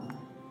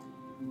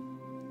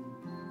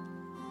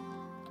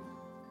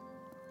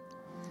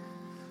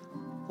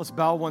Let's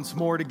bow once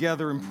more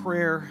together in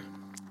prayer.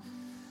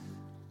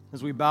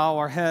 As we bow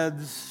our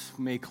heads,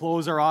 we may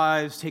close our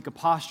eyes, take a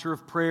posture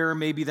of prayer.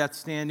 Maybe that's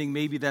standing,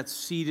 maybe that's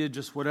seated,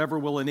 just whatever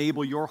will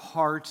enable your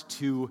heart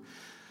to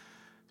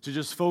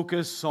just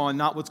focus on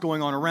not what's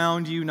going on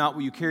around you, not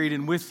what you carried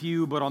in with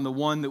you, but on the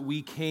one that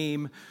we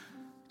came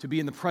to be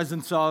in the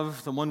presence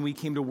of, the one we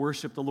came to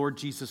worship, the Lord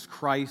Jesus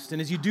Christ.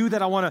 And as you do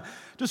that, I want to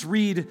just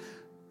read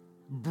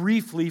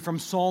briefly from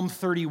Psalm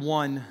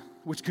 31,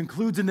 which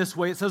concludes in this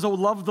way. It says, "Oh,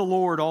 love the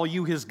Lord, all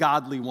you his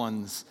godly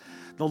ones.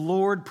 The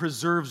Lord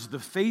preserves the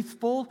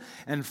faithful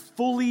and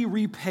fully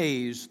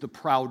repays the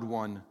proud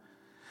one.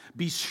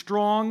 Be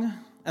strong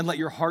and let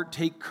your heart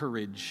take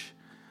courage,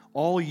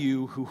 all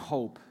you who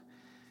hope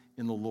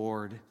in the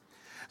Lord."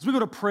 As we go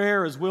to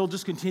prayer, as Will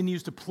just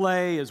continues to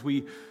play, as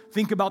we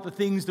think about the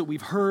things that we've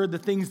heard, the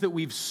things that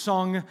we've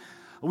sung,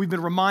 we've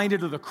been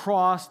reminded of the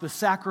cross, the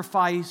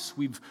sacrifice.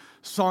 We've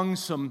sung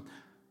some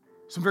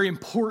very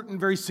important,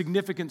 very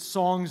significant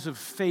songs of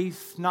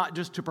faith, not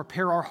just to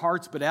prepare our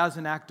hearts, but as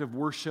an act of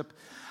worship.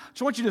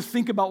 So I want you to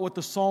think about what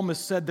the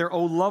psalmist said there.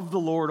 "Oh, love the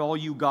Lord, all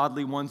you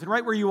godly ones." And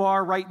right where you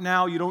are right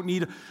now, you don't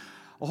need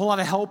a whole lot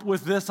of help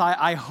with this,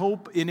 I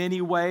hope, in any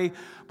way,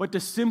 but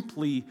to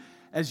simply,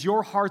 as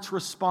your heart's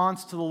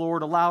response to the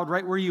Lord aloud,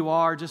 right where you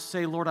are, just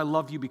say, "Lord, I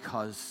love you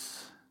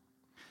because."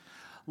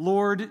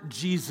 Lord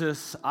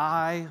Jesus,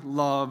 I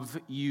love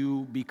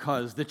you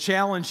because. The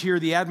challenge here,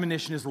 the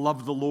admonition is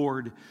love the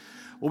Lord.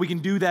 Well, we can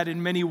do that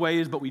in many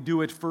ways, but we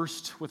do it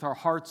first with our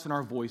hearts and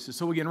our voices.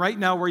 So again, right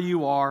now where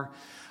you are,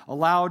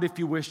 aloud if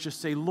you wish,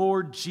 just say,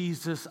 "Lord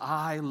Jesus,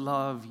 I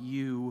love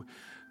you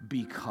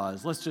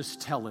because." Let's just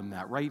tell him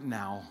that right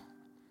now.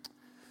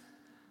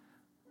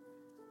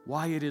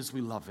 Why it is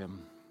we love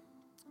him.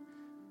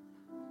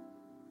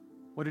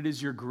 What it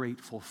is you're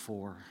grateful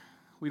for.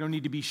 We don't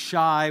need to be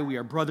shy. We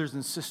are brothers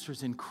and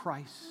sisters in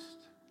Christ.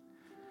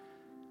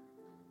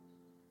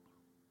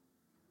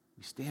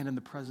 We stand in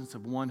the presence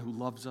of one who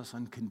loves us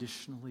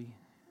unconditionally,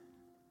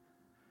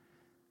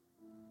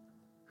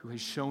 who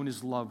has shown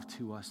his love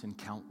to us in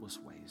countless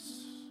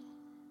ways.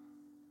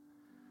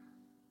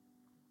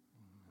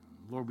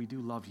 Lord, we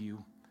do love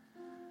you.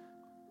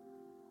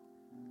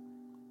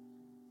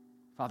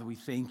 Father, we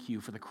thank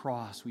you for the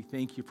cross. We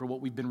thank you for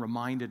what we've been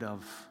reminded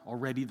of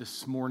already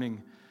this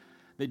morning,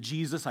 that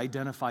Jesus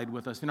identified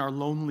with us in our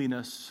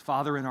loneliness,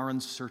 Father, in our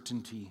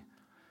uncertainty.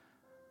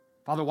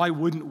 Father, why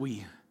wouldn't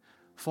we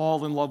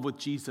fall in love with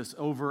Jesus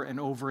over and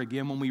over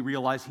again when we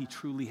realize he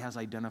truly has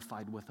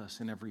identified with us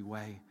in every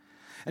way?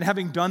 And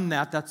having done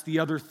that, that's the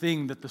other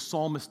thing that the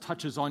psalmist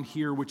touches on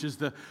here, which is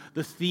the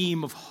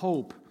theme of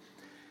hope.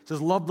 It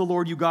says, "Love the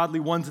Lord, you godly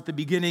ones," at the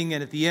beginning,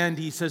 and at the end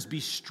he says, "Be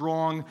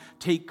strong,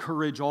 take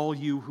courage, all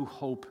you who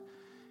hope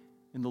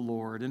in the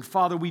Lord." And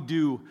Father, we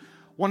do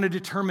want to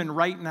determine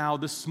right now,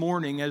 this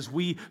morning, as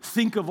we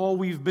think of all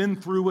we've been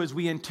through, as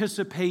we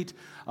anticipate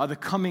the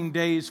coming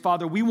days,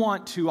 Father,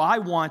 I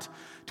want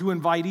to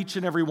invite each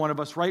and every one of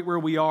us right where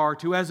we are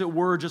to, as it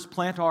were, just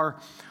plant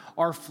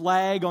our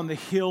flag on the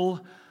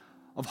hill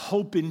of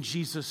hope in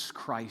Jesus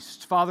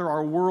Christ. Father,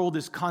 our world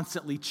is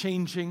constantly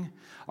changing.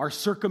 Our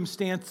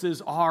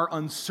circumstances are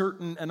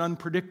uncertain and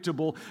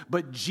unpredictable,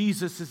 but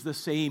Jesus is the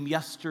same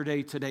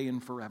yesterday, today,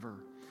 and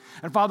forever.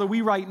 And Father,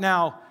 we right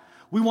now,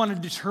 we want to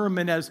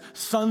determine as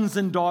sons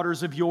and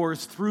daughters of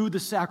yours through the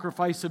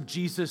sacrifice of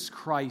Jesus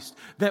Christ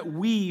that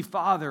we,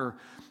 Father,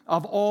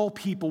 of all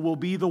people will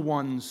be the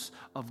ones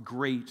of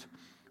great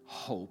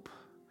hope.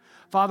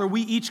 Father,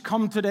 we each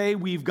come today,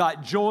 we've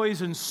got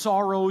joys and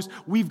sorrows,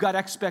 we've got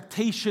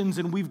expectations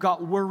and we've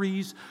got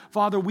worries.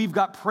 Father, we've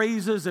got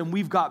praises and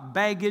we've got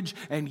baggage,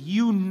 and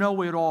you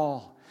know it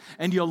all.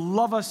 And you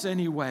love us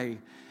anyway.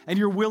 And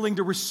you're willing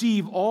to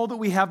receive all that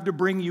we have to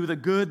bring you, the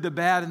good, the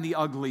bad, and the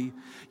ugly.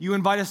 You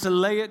invite us to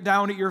lay it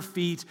down at your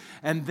feet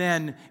and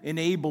then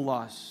enable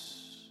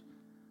us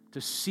to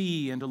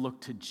see and to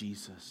look to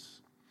Jesus.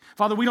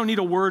 Father, we don't need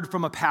a word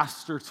from a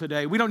pastor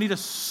today. We don't need a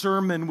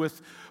sermon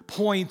with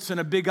points and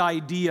a big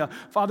idea,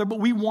 Father, but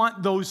we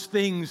want those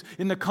things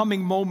in the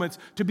coming moments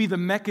to be the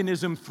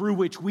mechanism through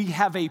which we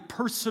have a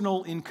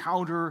personal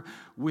encounter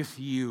with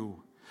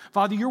you.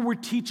 Father, your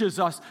word teaches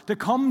us to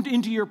come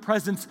into your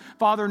presence,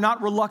 Father,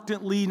 not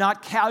reluctantly,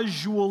 not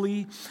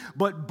casually,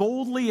 but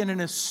boldly and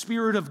in a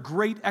spirit of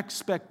great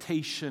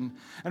expectation.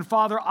 And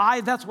Father,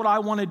 that's what I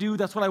want to do.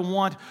 That's what I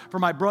want for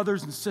my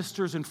brothers and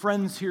sisters and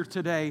friends here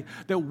today,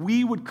 that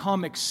we would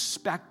come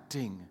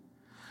expecting,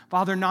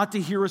 Father, not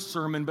to hear a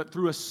sermon, but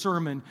through a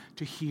sermon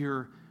to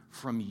hear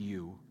from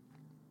you.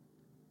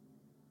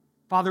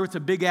 Father, it's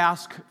a big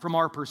ask from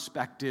our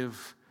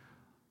perspective,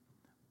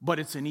 but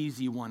it's an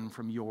easy one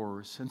from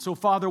yours. And so,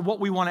 Father,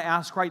 what we want to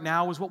ask right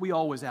now is what we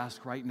always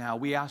ask right now.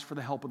 We ask for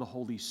the help of the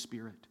Holy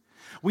Spirit.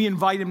 We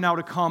invite him now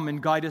to come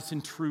and guide us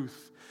in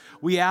truth.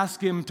 We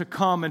ask him to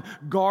come and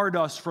guard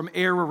us from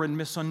error and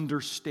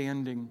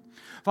misunderstanding.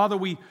 Father,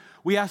 we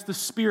ask the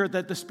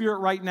Spirit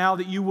right now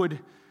that you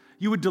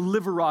would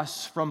deliver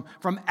us from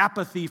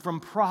apathy, from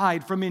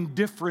pride, from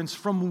indifference,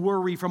 from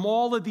worry, from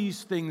all of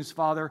these things,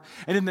 Father.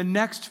 And in the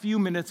next few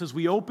minutes, as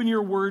we open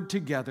your word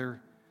together,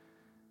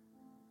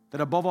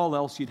 that above all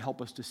else, you'd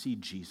help us to see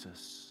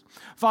Jesus.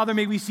 Father,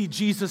 may we see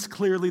Jesus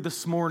clearly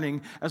this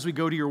morning as we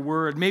go to your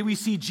word. May we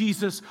see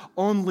Jesus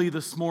only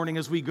this morning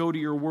as we go to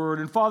your word.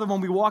 And Father,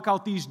 when we walk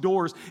out these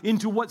doors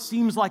into what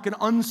seems like an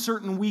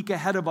uncertain week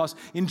ahead of us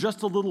in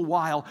just a little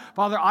while,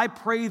 Father, I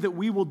pray that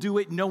we will do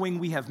it knowing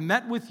we have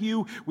met with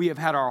you, we have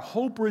had our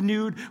hope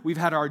renewed, we've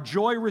had our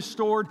joy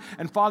restored,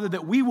 and Father,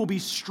 that we will be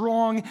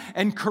strong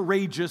and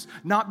courageous,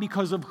 not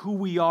because of who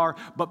we are,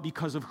 but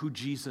because of who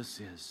Jesus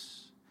is.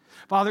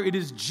 Father, it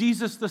is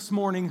Jesus this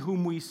morning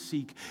whom we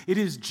seek. It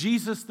is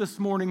Jesus this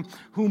morning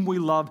whom we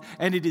love.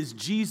 And it is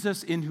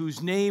Jesus in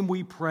whose name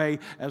we pray,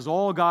 as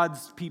all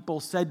God's people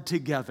said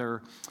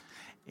together,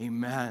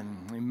 amen.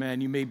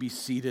 Amen. You may be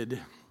seated.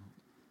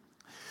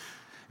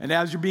 And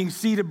as you're being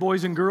seated,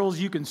 boys and girls,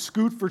 you can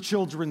scoot for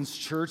Children's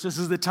Church. This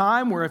is the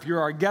time where if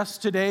you're our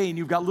guest today and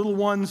you've got little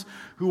ones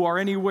who are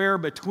anywhere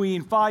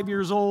between 5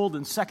 years old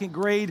and second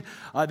grade,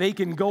 they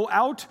can go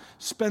out,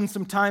 spend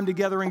some time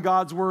together in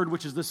God's Word,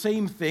 which is the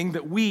same thing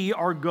that we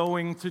are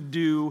going to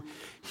do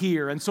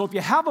here. And so if you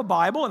have a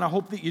Bible, and I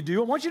hope that you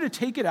do, I want you to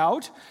take it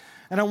out.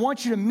 And I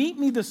want you to meet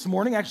me this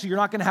morning. Actually, you're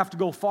not going to have to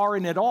go far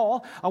in at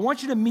all. I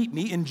want you to meet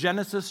me in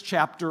Genesis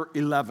chapter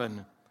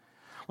 11.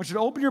 I want you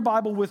to open your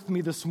Bible with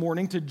me this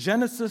morning to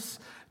Genesis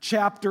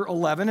chapter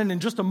 11, and in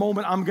just a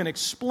moment, I'm going to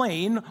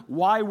explain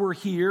why we're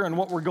here and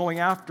what we're going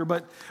after.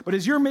 But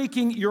as you're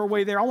making your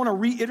way there, I want to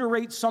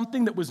reiterate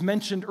something that was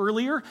mentioned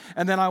earlier,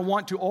 and then I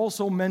want to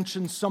also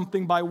mention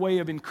something by way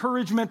of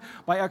encouragement,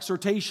 by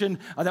exhortation,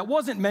 that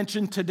wasn't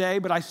mentioned today,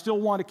 but I still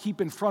want to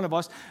keep in front of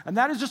us, and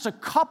that is just a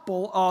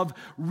couple of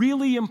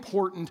really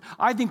important,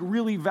 I think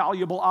really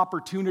valuable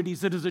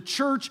opportunities that as a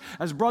church,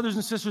 as brothers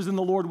and sisters in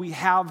the Lord, we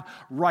have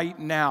right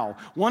now.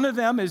 One of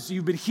them, as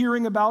you've been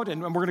hearing about,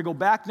 and we're going to go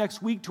back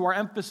next week to our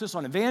emphasis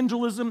on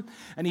evangelism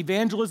and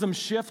evangelism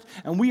shift,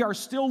 and we are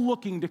still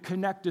looking to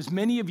connect as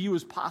many of you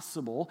as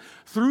possible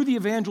through the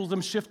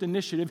Evangelism Shift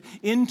Initiative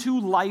into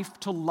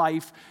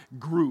life-to-life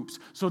groups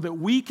so that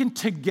we can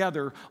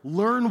together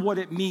learn what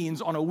it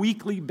means on a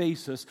weekly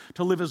basis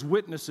to live as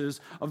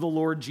witnesses of the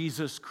Lord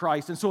Jesus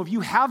Christ. And so if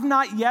you have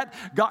not yet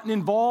gotten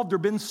involved or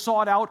been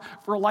sought out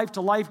for a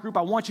life-to-life group,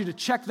 I want you to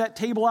check that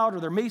table out,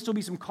 or there may still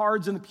be some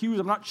cards in the pews.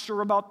 I'm not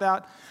sure about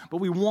that, but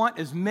we want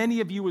as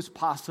many of you as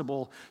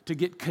possible to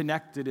get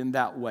connected in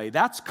that way.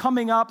 That's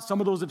coming up. Some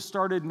of those have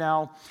started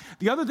now.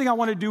 The other thing I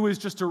want to do is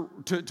just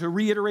to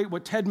reiterate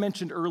what Ted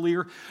mentioned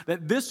earlier,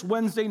 that this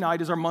Wednesday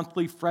night is our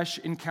monthly Fresh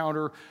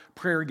Encounter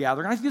prayer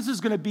gathering. I think this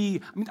is going to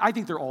be, I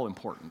think they're all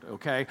important,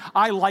 okay?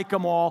 I like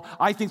them all.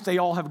 I think they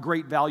all have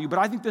great value, but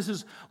I think this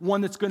is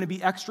one that's going to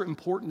be extra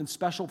important and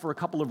special for a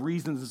couple of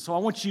reasons. And so I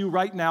want you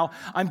right now,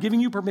 I'm giving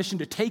you permission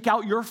to take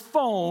out your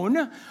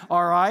phone,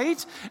 all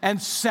right,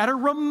 and set a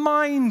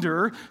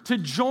reminder to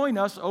join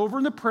us over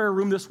in the prayer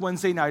room this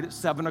Wednesday night at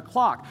 7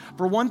 o'clock.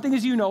 For one thing,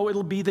 as you know,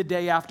 it'll be the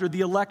day after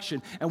the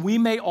election, and we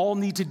may all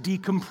need to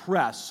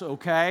decompress,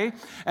 okay?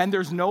 And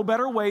there's no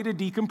better way to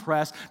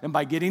decompress than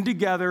by getting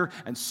together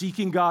and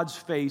seeking God's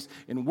face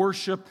in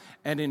worship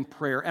and in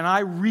prayer. And I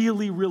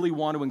really, really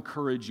want to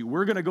encourage you.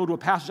 We're going to go to a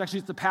passage, actually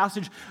it's the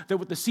passage that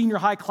with the senior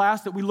high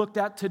class that we looked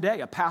at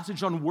today, a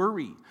passage on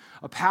worry,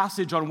 a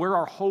passage on where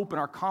our hope and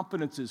our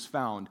confidence is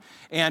found.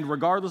 And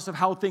regardless of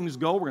how things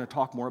go, we're going to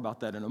talk more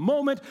about that in a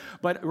moment,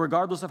 but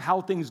regardless of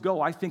how things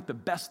go, I think the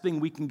best thing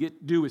we can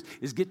do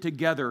is get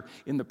together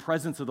in the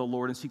presence of the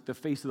Lord and seek the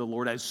face of the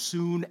Lord as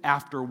soon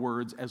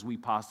afterwards as we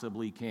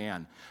possibly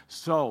can.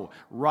 So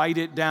write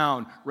it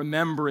down,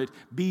 remember it,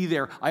 be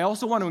there. I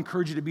also want to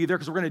encourage you to be there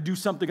because we're going to do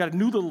something, got a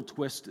new little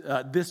twist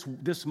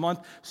this month,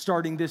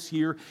 starting this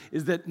year,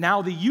 is that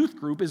now the youth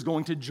group is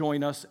going to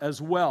join us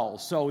as well.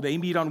 So they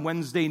meet on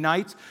Wednesday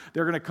nights.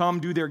 They're going to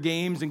come do their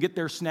games and get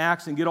their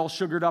snacks and get all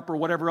sugared up or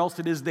whatever else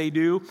it is they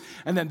do.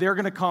 And then they're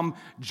going to come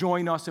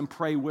join us and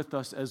pray with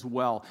us as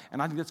well.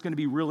 And I think that's going to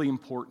be really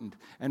important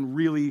and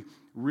really,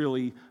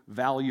 really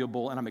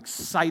valuable, and I'm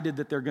excited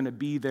that they're going to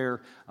be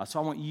there, so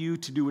I want you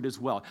to do it as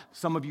well.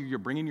 Some of you, you're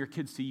bringing your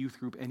kids to youth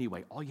group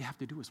anyway. All you have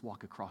to do is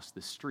walk across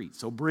the street.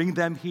 So bring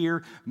them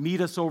here, meet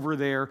us over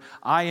there.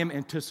 I am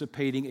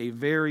anticipating a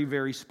very,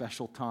 very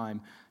special time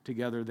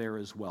together there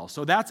as well.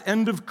 So that's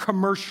end of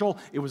commercial.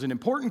 It was an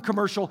important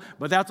commercial,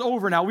 but that's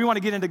over now. We want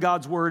to get into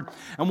God's Word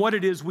and what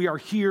it is we are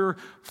here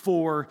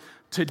for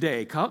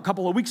today. A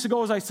couple of weeks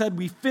ago, as I said,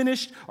 we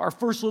finished our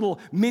first little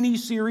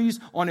mini-series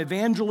on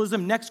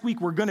evangelism. Next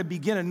week, we're going to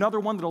begin another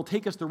one that will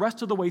take us the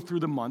rest of the way through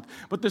the month.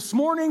 But this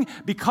morning,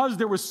 because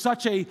there was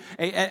such an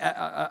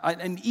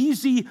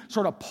easy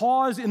sort of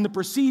pause in the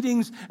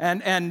proceedings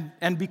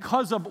and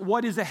because of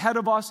what is ahead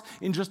of us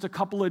in just a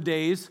couple of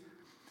days,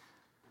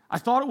 I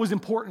thought it was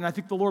important. I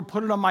think the Lord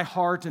put it on my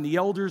heart, and the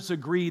elders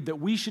agreed that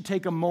we should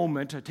take a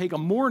moment, to take a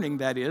morning,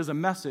 that is, a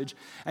message,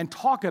 and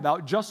talk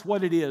about just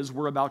what it is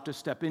we're about to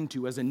step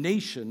into as a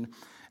nation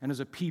and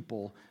as a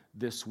people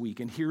this week.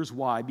 And here's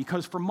why.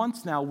 Because for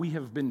months now, we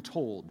have been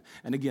told,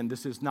 and again,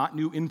 this is not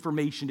new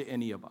information to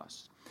any of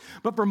us,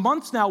 But for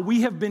months now,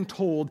 we have been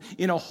told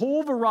in a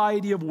whole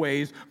variety of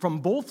ways from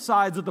both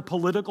sides of the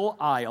political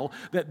aisle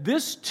that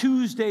this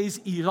Tuesday's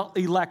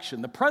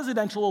election, the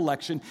presidential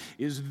election,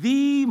 is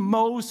the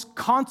most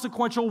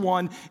consequential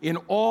one in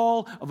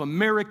all of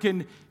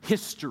American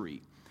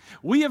history.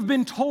 We have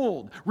been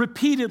told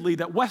repeatedly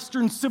that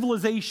Western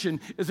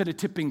civilization is at a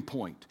tipping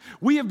point.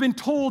 We have been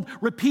told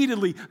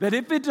repeatedly that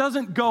if it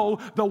doesn't go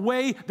the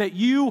way that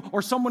you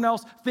or someone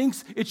else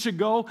thinks it should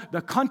go,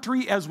 the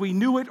country as we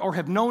knew it or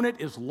have known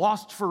it is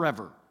lost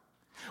forever.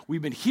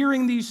 We've been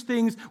hearing these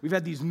things. We've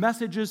had these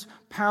messages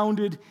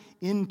pounded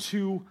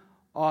into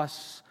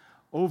us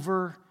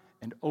over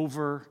and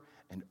over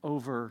and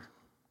over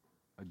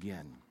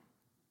again.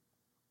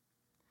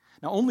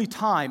 Now, only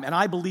time, and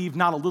I believe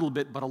not a little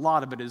bit, but a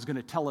lot of it, is going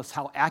to tell us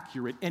how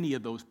accurate any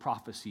of those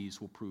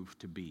prophecies will prove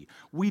to be.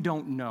 We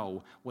don't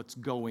know what's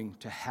going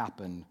to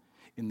happen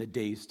in the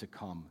days to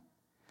come.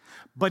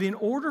 But in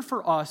order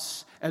for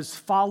us as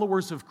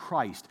followers of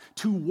Christ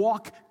to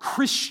walk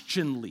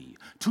Christianly,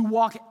 to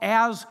walk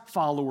as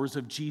followers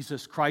of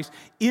Jesus Christ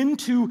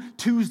into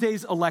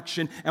Tuesday's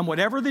election and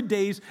whatever the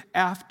days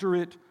after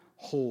it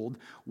hold,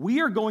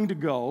 we are going to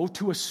go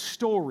to a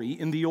story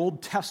in the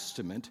Old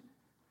Testament.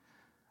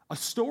 A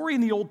story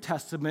in the Old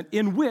Testament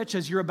in which,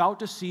 as you're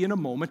about to see in a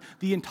moment,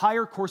 the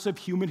entire course of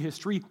human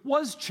history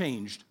was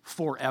changed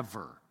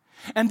forever.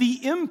 And the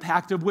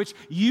impact of which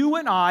you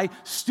and I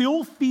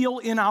still feel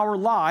in our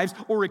lives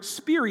or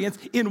experience,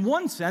 in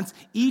one sense,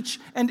 each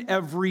and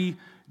every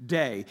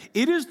day.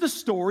 It is the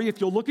story,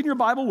 if you'll look in your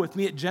Bible with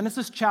me at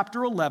Genesis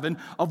chapter 11,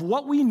 of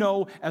what we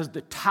know as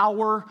the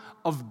Tower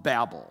of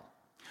Babel.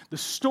 The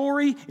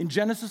story in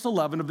Genesis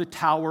 11 of the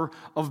Tower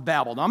of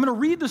Babel. Now, I'm going to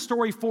read the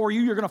story for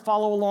you. You're going to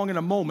follow along in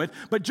a moment.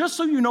 But just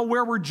so you know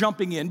where we're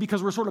jumping in,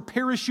 because we're sort of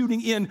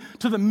parachuting in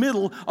to the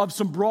middle of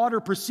some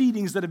broader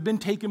proceedings that have been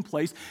taking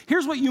place,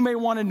 here's what you may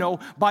want to know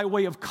by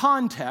way of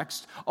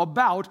context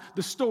about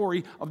the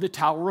story of the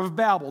Tower of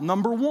Babel.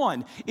 Number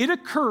one, it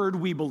occurred,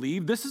 we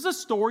believe, this is a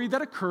story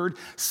that occurred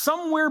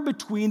somewhere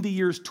between the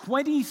years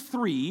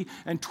 23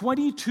 and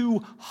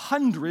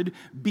 2200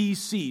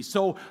 BC.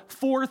 So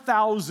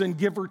 4,000,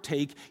 give or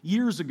take,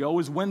 years ago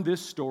is when this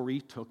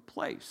story took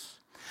place.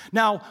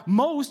 Now,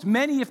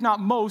 many, if not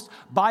most,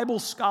 Bible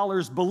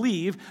scholars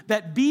believe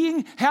that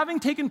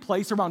having taken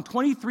place around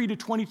 23 to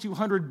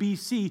 2200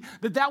 BC,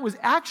 that was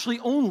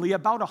actually only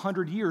about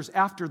 100 years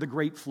after the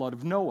great flood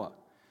of Noah.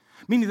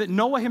 Meaning that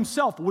Noah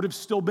himself would have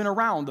still been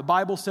around. The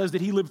Bible says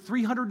that he lived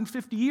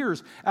 350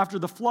 years after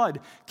the flood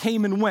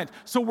came and went.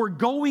 So we're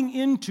going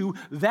into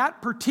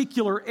that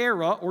particular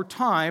era or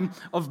time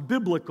of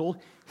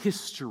biblical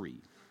history.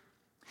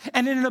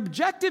 And in an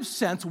objective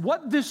sense,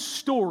 what this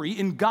story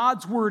in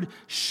God's Word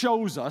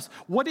shows us,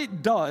 what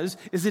it does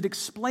is it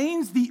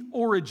explains the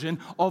origin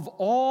of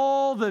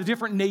all the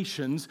different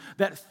nations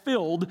that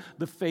filled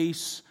the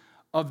face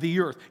of the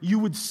earth. You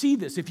would see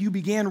this if you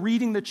began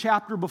reading the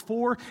chapter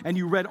before and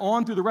you read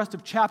on through the rest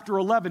of chapter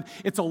 11.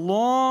 It's a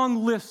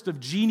long list of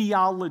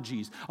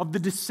genealogies of the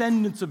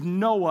descendants of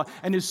Noah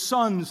and his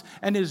sons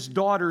and his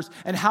daughters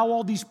and how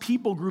all these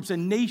people groups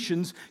and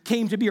nations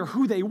came to be or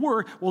who they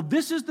were. Well,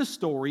 this is the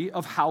story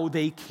of how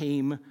they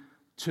came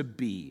to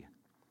be.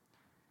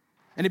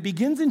 And it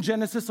begins in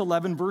Genesis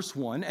 11, verse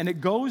 1, and it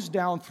goes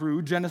down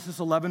through Genesis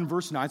 11,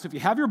 verse 9. So if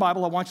you have your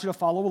Bible, I want you to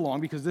follow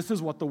along because this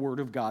is what the Word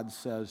of God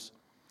says.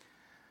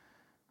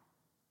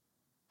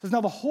 It says,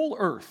 now the whole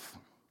earth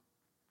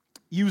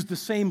used the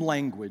same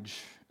language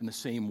and the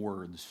same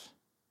words.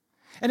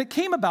 And it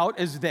came about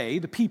as they,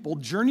 the people,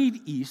 journeyed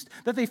east,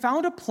 that they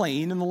found a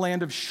plain in the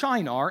land of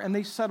Shinar, and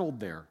they settled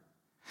there.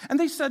 And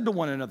they said to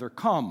one another,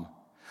 come,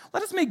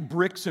 let us make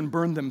bricks and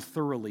burn them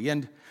thoroughly.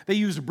 And they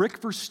used brick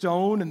for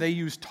stone, and they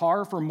used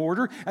tar for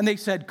mortar. And they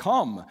said,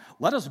 come,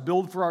 let us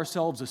build for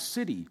ourselves a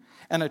city,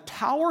 and a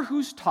tower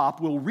whose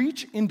top will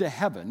reach into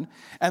heaven,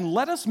 and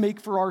let us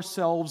make for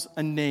ourselves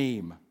a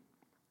name.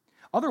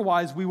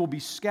 Otherwise, we will be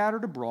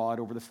scattered abroad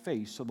over the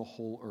face of the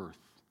whole earth.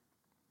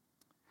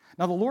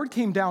 Now the Lord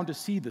came down to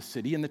see the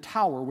city and the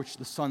tower which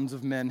the sons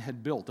of men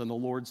had built. And the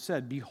Lord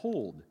said,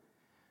 behold,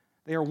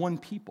 they are one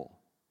people,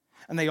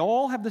 and they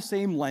all have the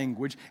same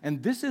language,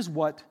 and this is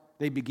what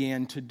they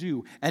began to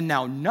do. And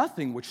now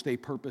nothing which they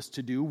purpose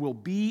to do will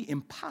be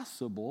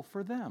impossible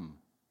for them.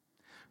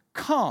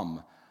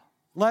 Come,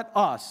 let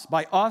us,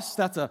 by us,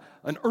 that's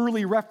an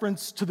early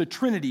reference to the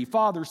Trinity,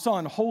 Father,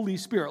 Son, Holy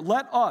Spirit.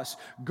 Let us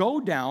go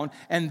down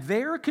and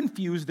there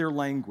confuse their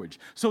language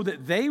so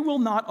that they will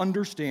not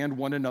understand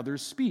one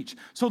another's speech.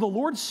 So the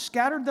Lord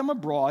scattered them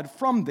abroad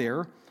from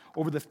there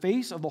over the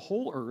face of the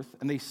whole earth,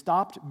 and they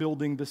stopped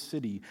building the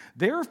city.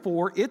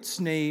 Therefore, its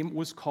name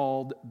was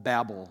called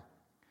Babel,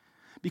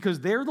 because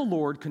there the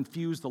Lord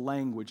confused the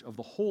language of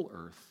the whole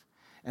earth,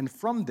 and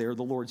from there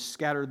the Lord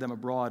scattered them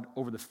abroad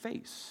over the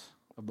face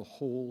of the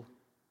whole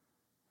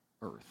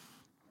earth.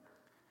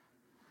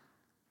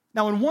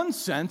 Now, in one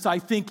sense, I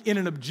think in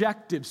an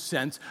objective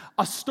sense,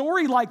 a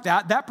story like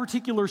that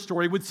particular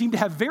story would seem to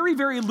have very,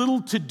 very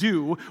little to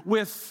do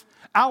with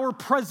our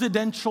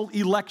presidential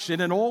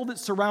election and all that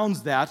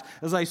surrounds that,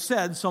 as I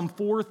said, some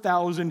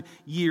 4,000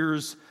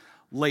 years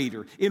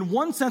later. In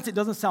one sense, it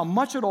doesn't sound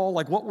much at all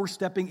like what we're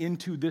stepping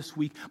into this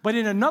week, but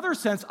in another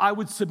sense, I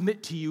would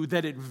submit to you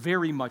that it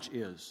very much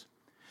is.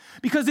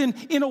 Because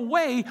in a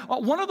way,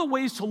 one of the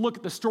ways to look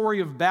at the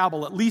story of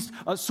Babel, at least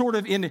sort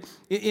of in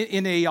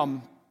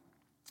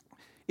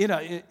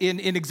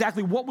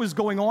exactly what was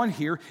going on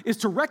here, is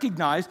to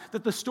recognize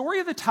that the story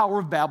of the Tower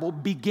of Babel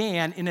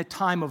began in a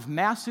time of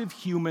massive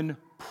human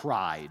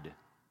pride,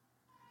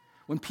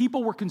 when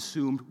people were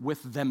consumed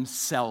with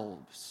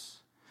themselves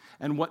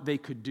and what they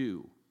could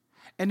do.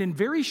 And in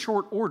very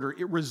short order,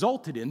 it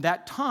resulted in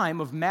that time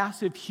of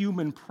massive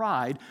human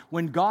pride,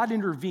 when God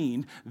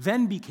intervened,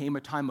 then became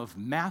a time of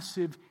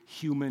massive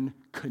human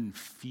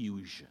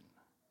confusion.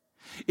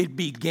 It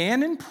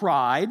began in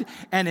pride,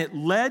 and it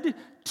led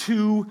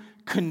to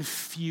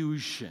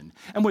confusion.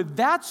 And with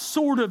that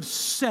sort of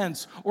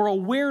sense or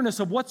awareness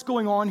of what's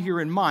going on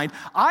here in mind,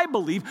 I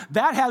believe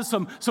that has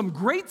some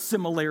great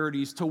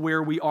similarities to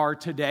where we are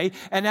today.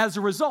 And as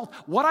a result,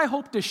 what I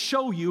hope to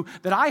show you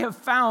that I have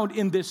found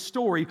in this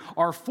story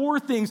are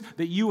 4 things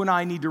that you and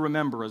I need to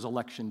remember as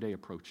Election Day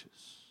approaches.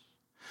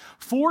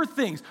 4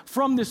 things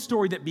from this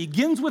story that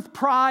begins with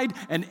pride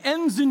and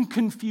ends in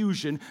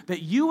confusion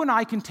that you and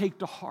I can take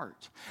to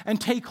heart and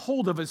take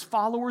hold of as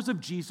followers of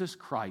Jesus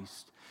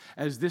Christ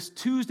as this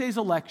Tuesday's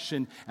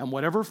election and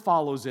whatever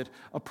follows it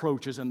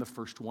approaches. And the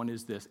first one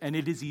is this, and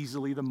it is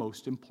easily the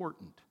most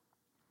important.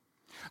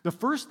 The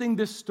first thing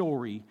this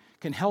story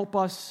can help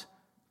us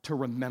to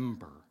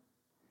remember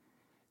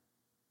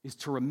is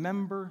to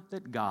remember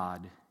that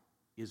God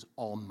is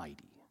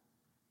almighty.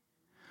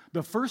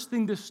 The first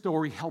thing this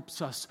story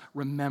helps us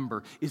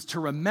remember is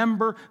to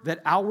remember that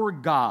our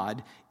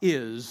God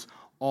is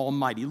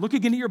almighty. Look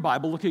again at your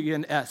Bible. Look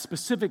again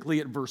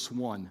specifically at verse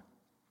 1.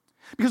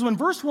 Because when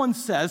verse 1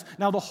 says,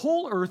 now the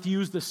whole earth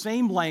used the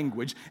same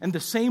language and the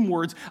same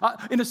words,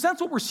 in a sense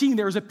what we're seeing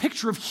there is a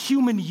picture of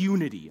human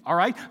unity, all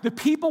right? The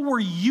people were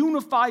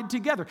unified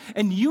together,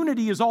 and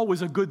unity is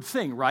always a good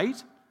thing,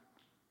 right?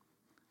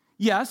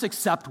 Yes,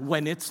 except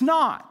when it's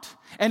not.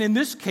 And in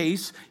this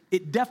case,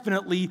 it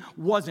definitely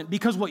wasn't.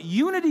 Because what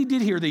unity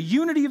did here, the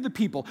unity of the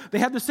people, they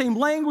had the same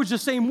language, the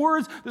same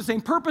words, the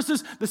same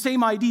purposes, the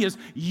same ideas.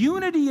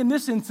 Unity in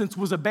this instance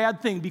was a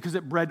bad thing because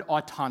it bred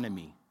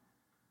autonomy.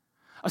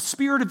 A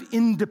spirit of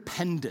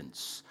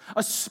independence,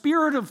 a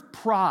spirit of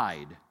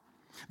pride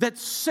that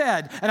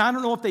said, and I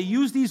don't know if they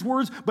used these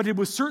words, but it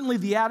was certainly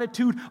the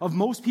attitude of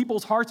most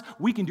people's hearts,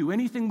 we can do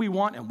anything we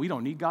want and we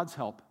don't need God's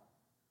help.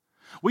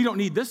 We don't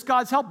need this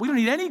God's help. We don't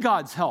need any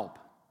God's help.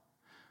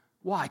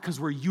 Why? Because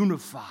we're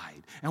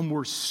unified and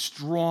we're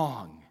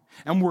strong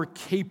and we're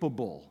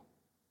capable.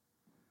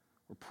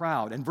 We're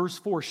proud. And verse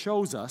 4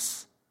 shows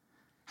us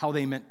how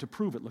they meant to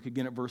prove it. Look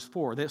again at verse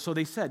 4. So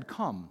they said,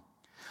 come,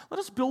 let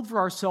us build for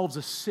ourselves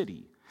a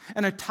city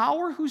and a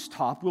tower whose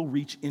top will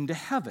reach into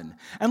heaven.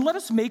 And let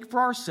us make for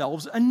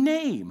ourselves a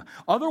name.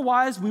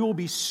 Otherwise, we will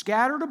be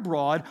scattered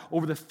abroad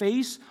over the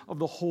face of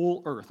the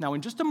whole earth. Now,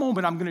 in just a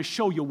moment, I'm going to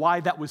show you why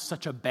that was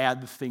such a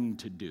bad thing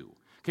to do.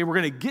 Okay, we're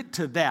going to get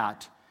to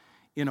that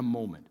in a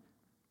moment.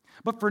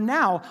 But for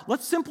now,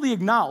 let's simply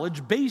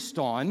acknowledge, based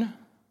on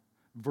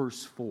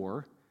verse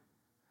 4,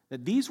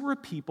 that these were a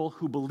people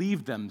who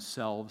believed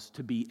themselves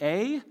to be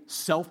A,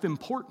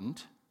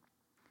 self-important,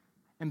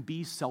 and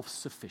B,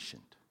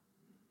 self-sufficient.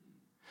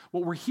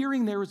 What we're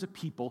hearing there is a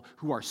people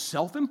who are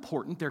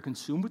self-important, they're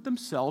consumed with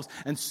themselves,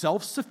 and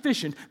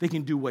self-sufficient. They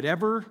can do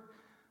whatever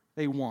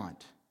they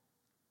want.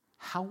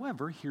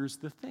 However, here's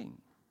the thing.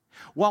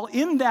 While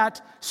in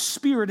that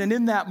spirit and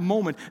in that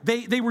moment,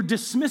 they were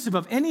dismissive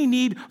of any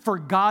need for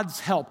God's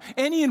help,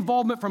 any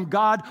involvement from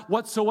God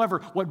whatsoever.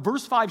 What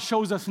verse 5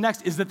 shows us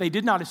next is that they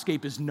did not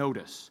escape his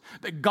notice,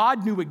 that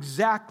God knew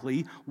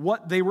exactly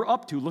what they were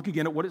up to. Look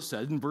again at what it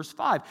says in verse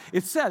 5.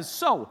 It says,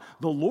 so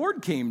the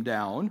Lord came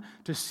down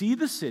to see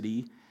the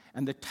city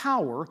and the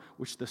tower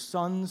which the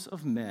sons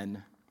of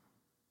men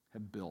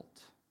have built.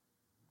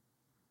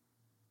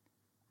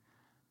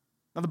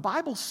 Now, the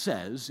Bible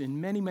says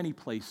in many, many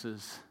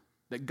places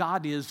that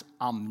God is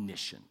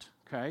omniscient,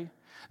 okay?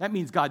 That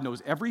means God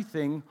knows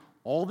everything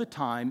all the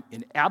time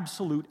in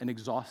absolute and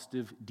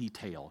exhaustive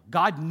detail.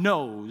 God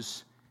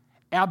knows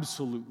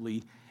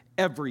absolutely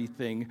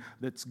everything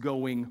that's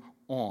going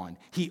on.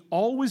 He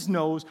always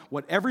knows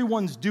what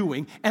everyone's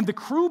doing, and the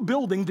crew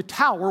building the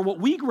tower, what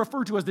we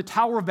refer to as the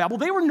Tower of Babel,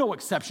 they were no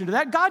exception to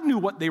that. God knew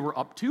what they were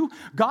up to.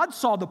 God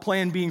saw the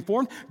plan being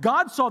formed.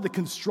 God saw the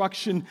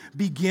construction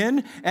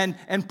begin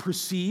and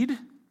proceed.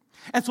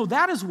 And so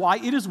that is why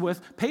it is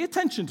with, pay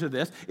attention to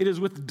this, it is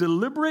with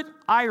deliberate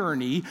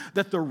irony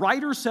that the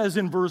writer says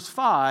in verse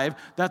 5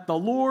 that the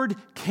Lord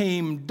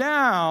came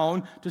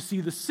down to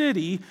see the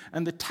city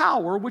and the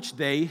tower which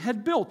they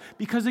had built.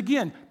 Because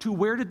again, to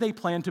where did they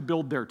plan to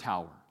build their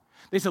tower?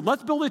 They said,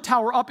 let's build a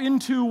tower up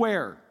into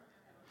where?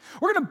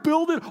 We're going to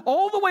build it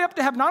all the way up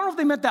to heaven. I don't know if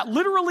they meant that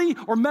literally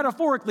or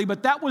metaphorically,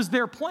 but that was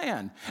their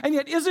plan. And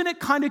yet, isn't it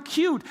kind of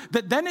cute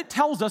that then it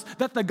tells us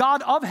that the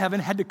God of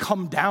heaven had to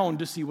come down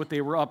to see what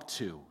they were up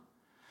to?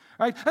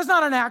 right? That's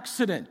not an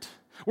accident.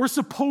 We're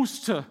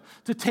supposed to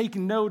take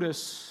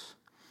notice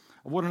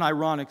of what an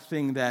ironic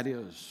thing that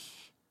is.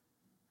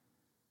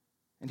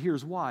 And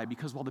here's why.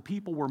 Because while the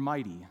people were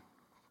mighty,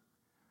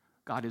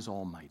 God is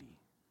almighty.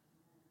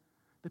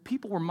 The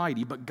people were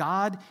mighty, but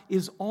God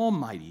is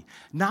almighty.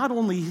 Not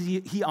only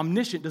is he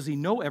omniscient, does he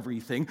know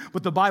everything,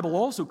 but the Bible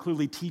also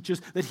clearly teaches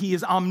that he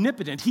is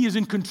omnipotent. He is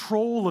in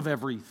control of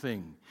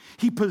everything.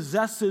 He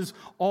possesses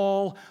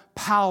all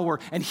power.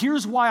 And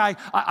here's why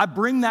I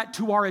bring that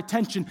to our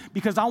attention,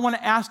 because I want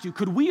to ask you,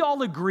 could we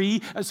all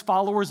agree as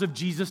followers of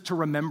Jesus to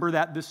remember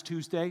that this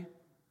Tuesday?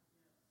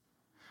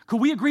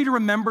 Could we agree to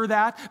remember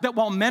that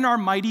while men are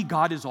mighty,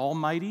 God is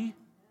almighty?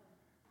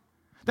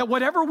 That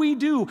whatever we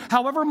do,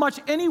 however much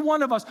any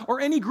one of us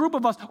or any group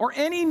of us or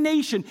any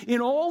nation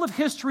in all of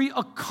history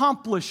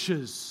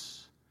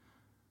accomplishes,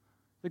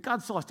 that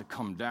God still has to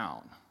come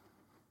down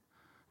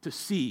to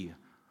see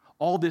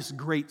all this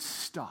great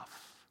stuff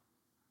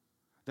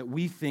that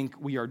we think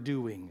we are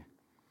doing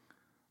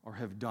or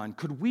have done.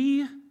 Could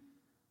we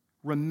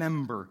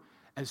remember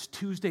as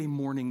Tuesday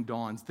morning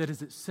dawns that,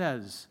 as it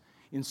says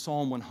in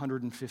Psalm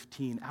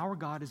 115, our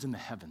God is in the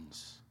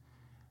heavens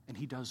and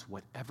he does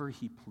whatever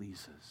he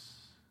pleases.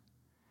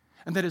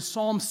 And that as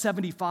Psalm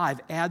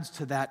 75 adds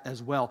to that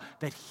as well,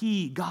 that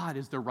God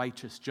is the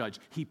righteous judge.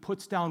 He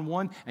puts down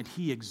one and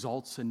he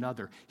exalts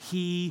another.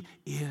 He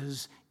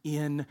is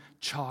in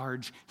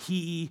charge.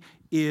 He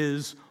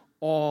is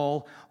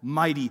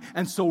almighty.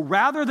 And so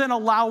rather than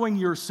allowing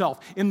yourself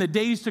in the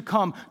days to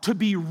come to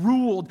be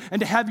ruled and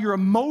to have your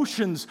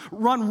emotions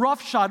run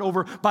roughshod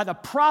over by the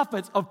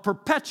prophets of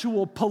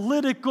perpetual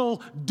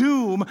political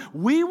doom,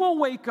 we will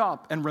wake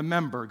up and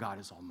remember God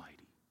is almighty.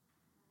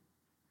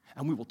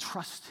 And we will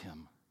trust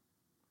him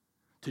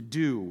to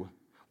do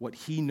what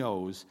he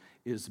knows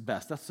is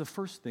best. That's the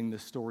first thing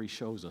this story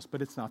shows us,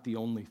 but it's not the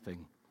only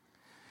thing.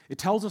 It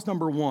tells us,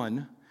 number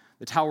one,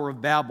 the Tower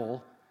of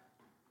Babel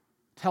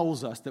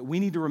tells us that we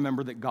need to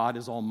remember that God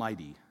is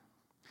almighty.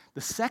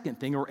 The second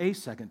thing, or a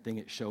second thing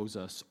it shows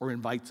us or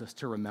invites us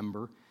to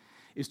remember,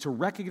 is to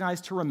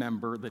recognize, to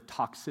remember the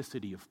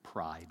toxicity of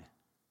pride.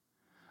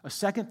 A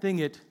second thing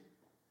it,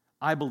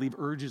 I believe,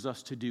 urges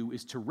us to do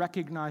is to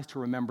recognize, to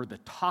remember the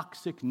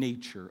toxic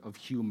nature of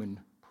human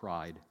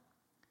pride.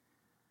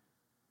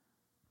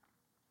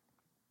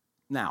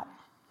 Now,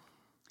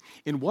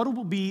 in what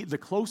will be the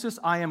closest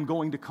I am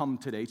going to come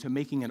today to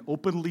making an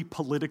openly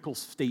political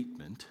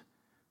statement,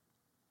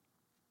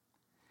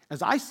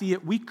 as I see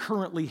it, we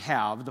currently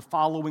have the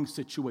following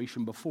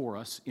situation before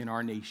us in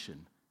our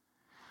nation.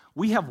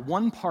 We have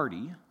one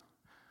party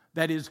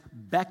that is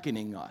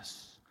beckoning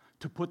us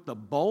to put the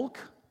bulk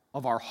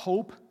of our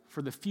hope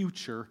for the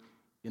future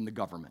in the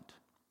government.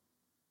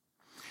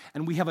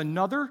 And we have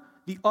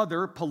the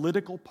other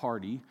political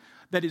party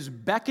that is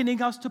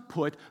beckoning us to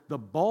put the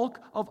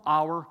bulk of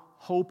our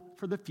hope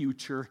for the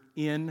future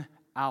in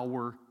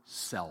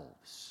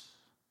ourselves.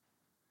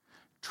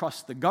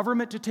 Trust the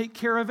government to take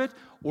care of it,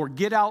 or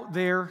get out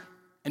there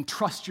and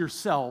trust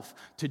yourself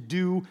to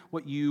do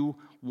what you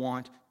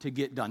want to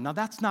get done. Now,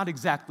 that's not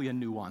exactly a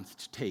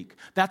nuanced take.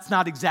 That's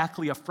not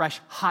exactly a fresh,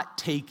 hot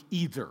take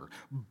either.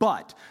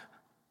 But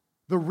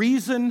the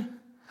reason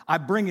I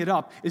bring it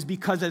up is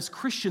because as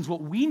Christians,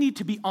 what we need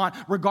to be on,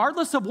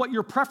 regardless of what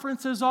your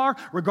preferences are,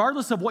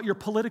 regardless of what your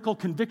political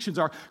convictions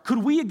are, could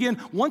we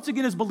once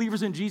again as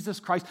believers in Jesus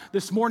Christ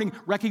this morning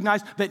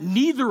recognize that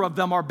neither of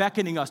them are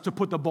beckoning us to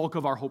put the bulk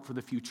of our hope for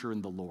the future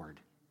in the Lord?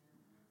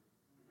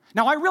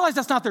 Now, I realize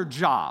that's not their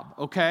job,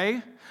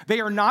 okay? They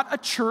are not a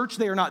church.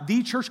 They are not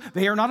the church.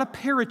 They are not a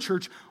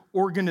parachurch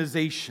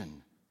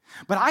organization.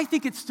 But I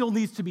think it still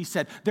needs to be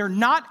said. They're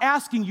not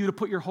asking you to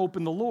put your hope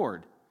in the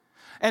Lord.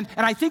 And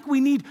I think we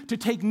need to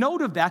take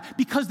note of that,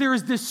 because there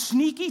is this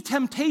sneaky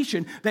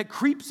temptation that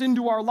creeps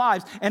into our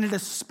lives, and it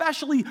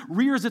especially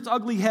rears its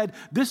ugly head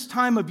this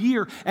time of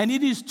year, and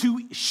it is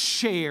to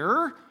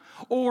share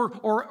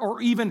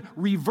or even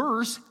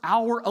reverse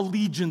our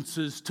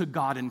allegiances to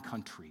God and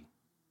country,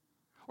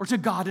 or to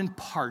God and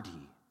party.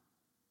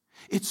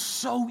 It's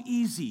so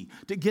easy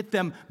to get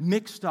them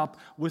mixed up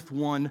with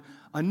one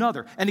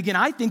another. And again,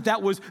 I think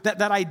that was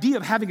that idea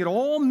of having it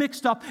all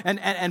mixed up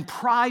and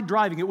pride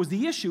driving. It was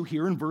the issue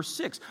here in verse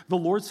 6. The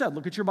Lord said,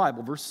 look at your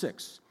Bible, verse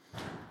 6.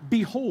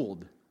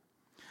 Behold,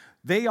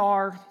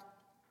 verse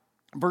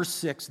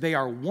 6, they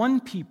are one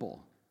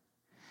people,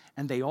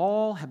 and they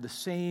all have the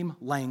same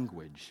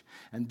language.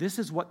 And this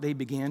is what they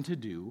began to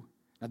do.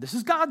 Now, this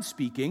is God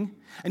speaking,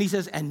 and he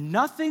says, and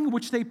nothing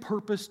which they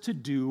purpose to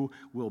do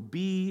will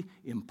be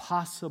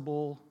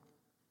impossible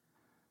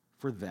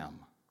for them.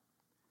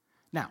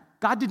 Now,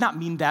 God did not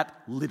mean that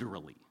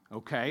literally,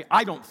 okay?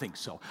 I don't think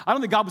so. I don't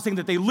think God was saying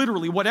that they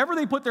literally, whatever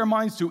they put their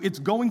minds to, it's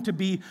going to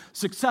be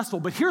successful.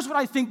 But here's what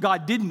I think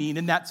God did mean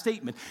in that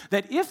statement,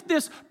 that if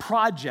this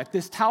project,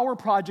 this tower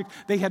project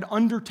they had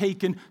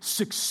undertaken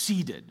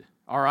succeeded,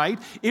 all right?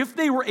 If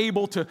they were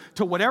able to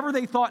whatever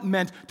they thought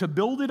meant to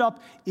build it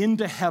up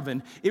into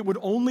heaven, it would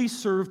only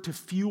serve to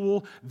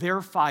fuel their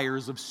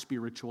fires of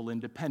spiritual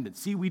independence.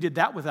 See, we did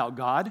that without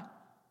God.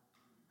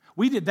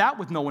 We did that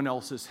with no one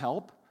else's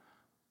help.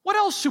 What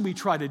else should we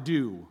try to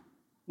do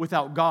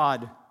without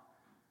God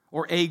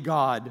or a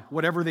God,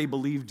 whatever they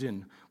believed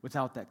in,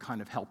 without that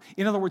kind of help?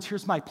 In other words,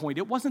 here's my point.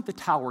 It wasn't the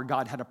tower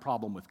God had a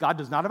problem with. God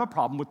does not have a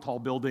problem with tall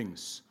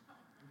buildings.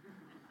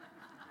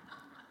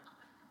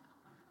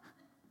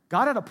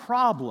 God had a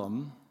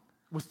problem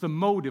with the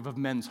motive of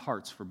men's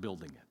hearts for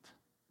building it.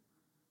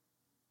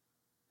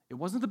 It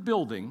wasn't the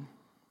building,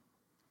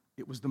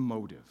 it was the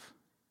motive.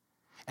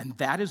 And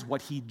that is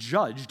what he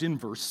judged in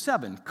verse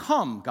 7.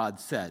 Come,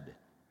 God said,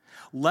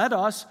 let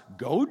us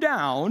go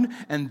down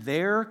and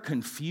there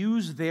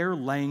confuse their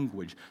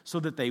language so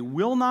that they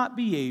will not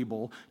be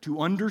able to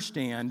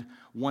understand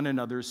one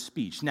another's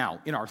speech.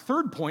 Now, in our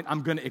third point,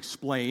 I'm going to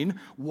explain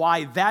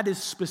why that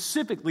is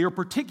specifically or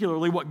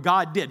particularly what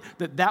God did,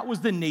 that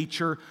was the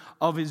nature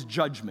of his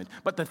judgment.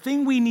 But the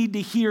thing we need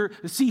to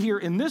see here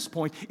in this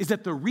point is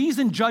that the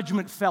reason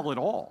judgment fell at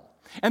all,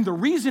 and the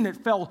reason it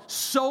fell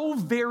so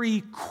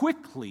very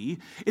quickly,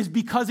 is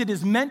because it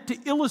is meant to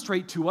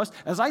illustrate to us,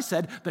 as I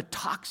said, the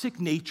toxic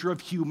nature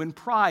of human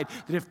pride.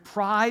 That if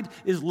pride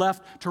is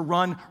left to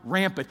run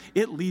rampant,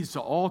 it leads to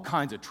all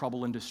kinds of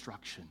trouble and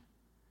destruction.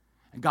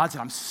 And God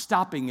said, I'm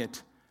stopping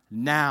it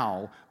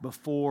now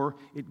before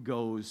it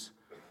goes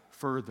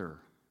further.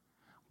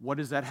 What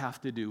does that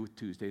have to do with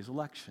Tuesday's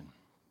election?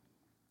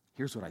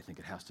 Here's what I think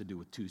it has to do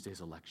with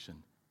Tuesday's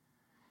election.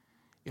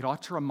 It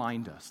ought to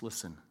remind us,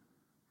 listen,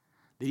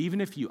 that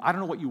even if I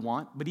don't know what you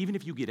want, but even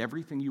if you get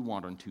everything you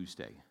want on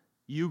Tuesday,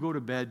 you go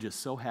to bed just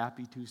so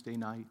happy Tuesday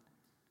night.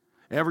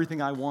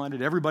 Everything I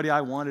wanted, everybody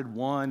I wanted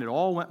won, it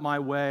all went my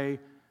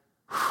way.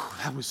 Whew,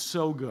 that was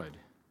so good.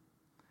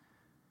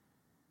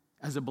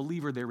 As a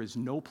believer, there is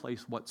no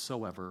place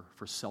whatsoever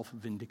for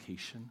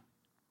self-vindication,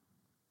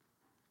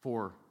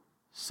 for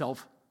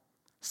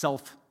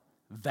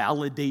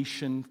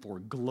self-validation, for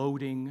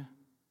gloating.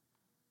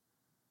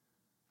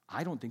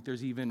 I don't think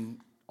there's even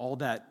all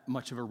that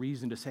much of a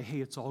reason to say, hey,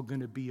 it's all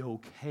going to be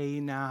okay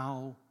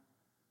now.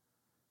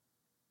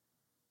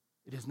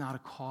 It is not a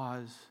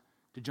cause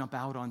to jump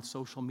out on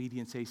social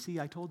media and say, see,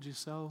 I told you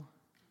so.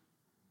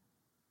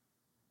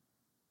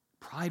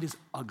 Pride is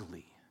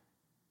ugly.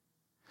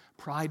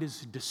 Pride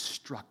is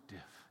destructive.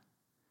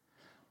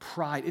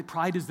 Pride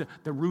is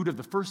the root of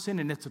the first sin,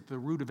 and it's at the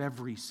root of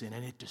every sin,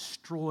 and it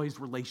destroys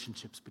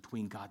relationships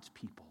between God's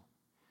people.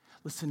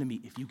 Listen to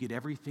me, if you get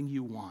everything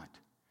you want,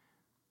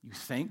 you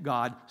thank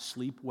God,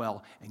 sleep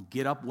well, and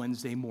get up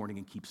Wednesday morning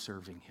and keep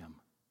serving him.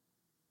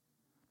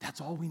 That's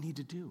all we need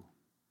to do.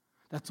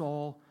 That's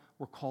all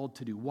we're called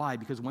to do. Why?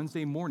 Because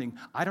Wednesday morning,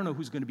 I don't know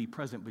who's going to be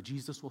present, but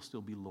Jesus will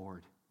still be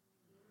Lord.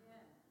 Amen.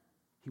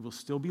 He will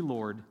still be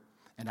Lord,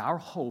 and our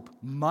hope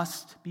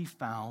must be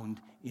found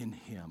in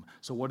him.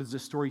 So what does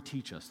this story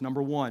teach us?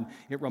 Number one,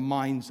 it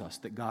reminds us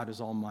that God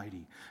is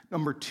almighty.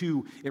 Number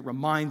two, it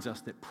reminds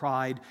us that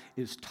pride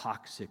is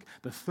toxic.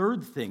 The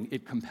third thing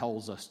it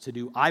compels us to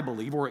do, I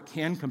believe, or it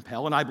can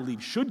compel, and I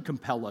believe should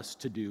compel us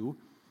to do,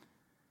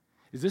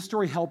 is this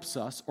story helps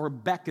us or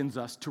beckons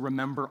us to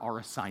remember our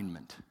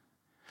assignment.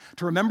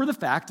 To remember the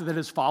fact that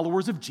as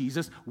followers of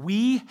Jesus,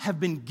 we have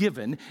been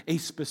given a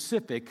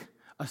specific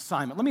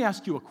assignment. Let me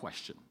ask you a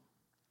question.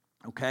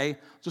 Okay,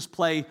 just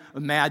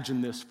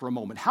imagine this for a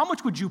moment. How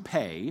much would you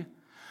pay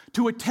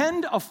to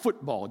attend a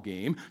football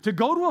game, to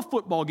go to a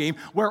football game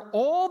where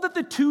all that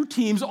the two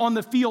teams on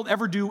the field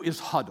ever do is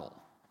huddle?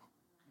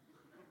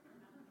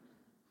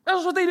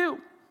 That's what they do.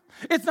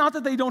 It's not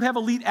that they don't have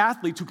elite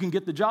athletes who can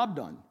get the job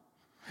done.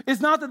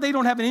 It's not that they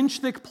don't have an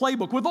inch-thick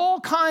playbook with all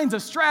kinds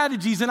of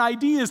strategies and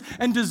ideas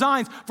and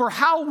designs for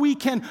how we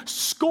can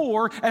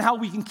score and how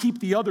we can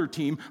keep the other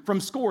team from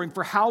scoring,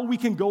 for how we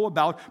can go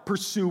about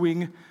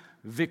pursuing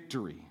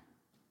victory.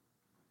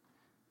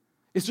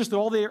 It's just that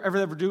all they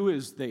ever do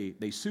is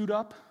they suit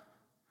up,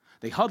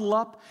 they huddle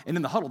up, and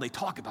in the huddle they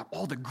talk about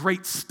all the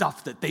great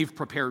stuff that they've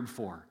prepared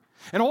for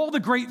and all the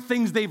great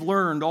things they've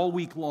learned all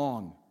week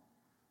long.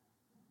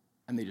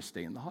 And they just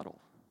stay in the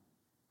huddle.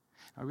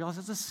 I realize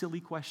that's a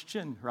silly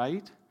question,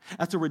 right?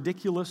 That's a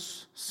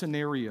ridiculous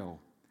scenario.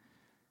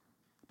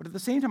 But at the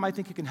same time, I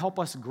think it can help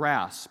us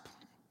grasp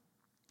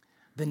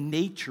the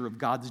nature of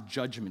God's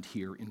judgment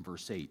here in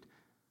verse 8.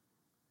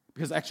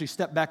 Because actually,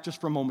 step back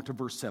just for a moment to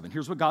verse 7.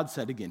 Here's what God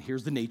said again.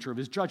 Here's the nature of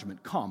his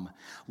judgment. Come,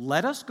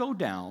 let us go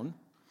down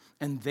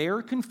and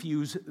there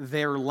confuse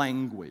their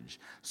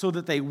language so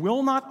that they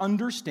will not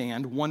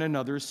understand one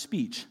another's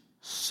speech.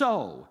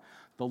 So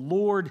the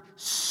Lord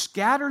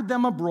scattered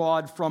them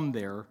abroad from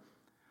there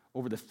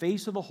over the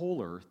face of the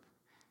whole earth,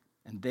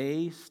 and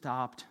they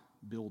stopped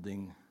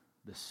building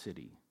the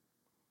city.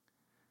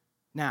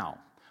 Now,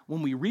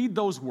 when we read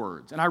those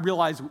words, and I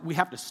realize we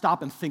have to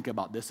stop and think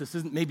about this. This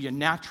isn't maybe a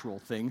natural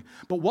thing,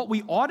 but what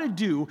we ought to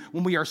do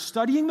when we are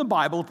studying the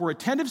Bible, if we're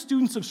attentive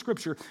students of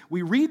Scripture,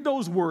 we read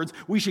those words,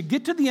 we should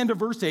get to the end of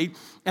verse 8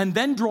 and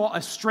then draw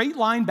a straight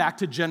line back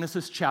to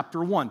Genesis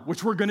chapter 1,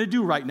 which we're going to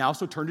do right now,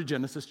 so turn to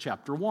Genesis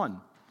chapter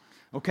 1.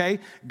 Okay?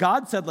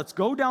 God said, let's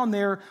go down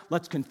there,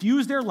 let's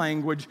confuse their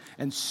language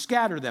and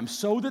scatter them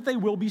so that they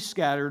will be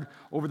scattered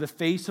over the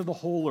face of the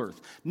whole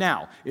earth.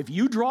 Now, if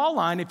you draw a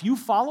line, if you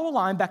follow a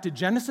line back to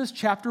Genesis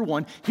chapter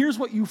 1, here's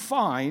what you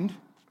find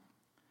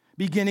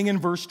beginning in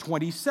verse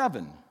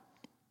 27.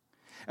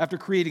 After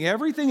creating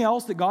everything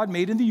else that God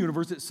made in the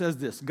universe, it says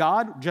this,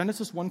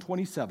 Genesis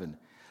 1:27,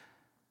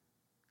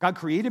 God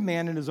created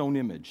man in his own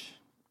image.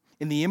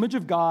 In the image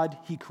of God,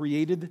 he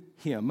created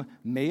him,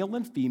 male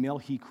and female,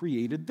 he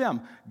created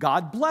them.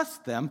 God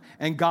blessed them,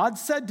 and God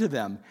said to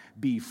them,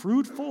 be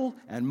fruitful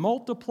and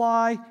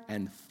multiply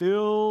and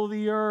fill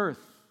the earth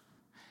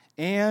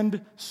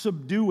and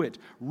subdue it.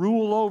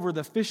 Rule over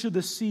the fish of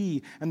the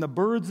sea and the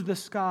birds of the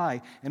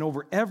sky and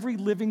over every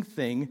living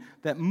thing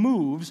that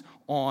moves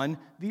on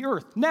the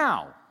earth.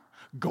 Now,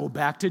 go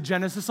back to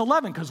Genesis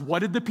 11, because what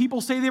did the people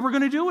say they were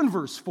going to do in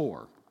verse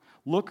 4?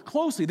 Look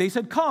closely. They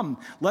said, come,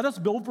 let us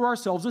build for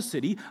ourselves a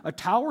city, a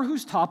tower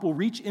whose top will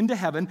reach into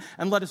heaven,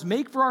 and let us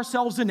make for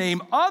ourselves a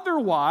name.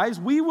 Otherwise,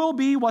 we will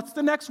be, what's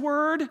the next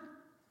word?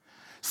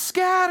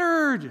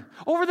 Scattered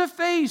over the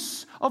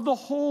face of the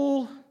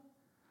whole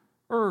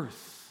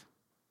earth.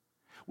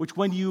 Which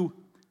when you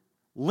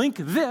link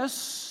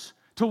this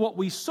to what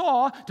we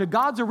saw, to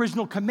God's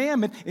original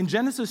commandment in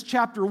Genesis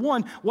chapter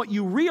 1, what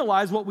you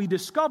realize, what we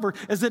discover,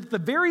 is that at the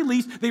very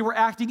least, they were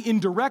acting in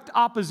direct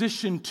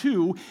opposition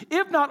to,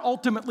 if not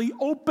ultimately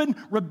open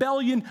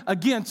rebellion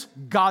against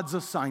God's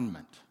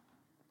assignment.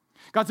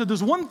 God said,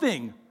 there's one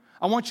thing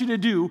I want you to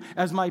do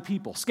as my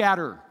people.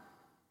 Scatter,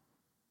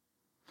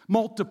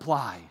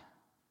 multiply,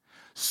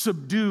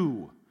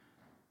 subdue,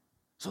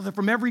 so that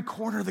from every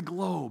corner of the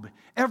globe,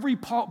 every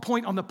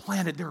point on the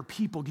planet, there are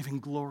people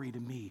giving glory to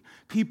me,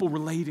 people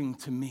relating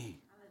to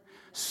me,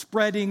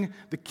 spreading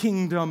the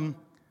kingdom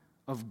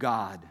of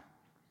God.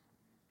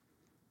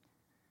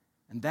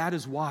 And that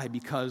is why,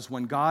 because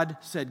when God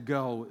said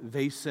go,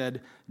 they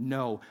said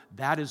no.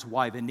 That is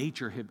why the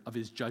nature of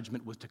his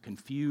judgment was to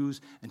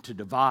confuse and to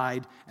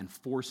divide and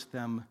force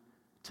them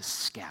to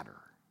scatter,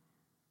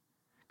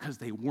 because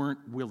they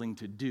weren't willing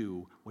to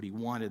do what he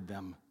wanted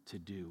them to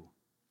do.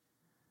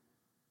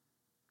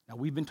 Now,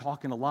 we've been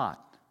talking a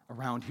lot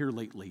around here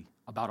lately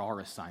about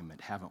our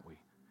assignment, haven't we?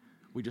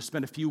 We just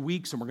spent a few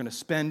weeks, and we're going to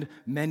spend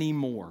many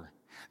more,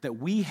 that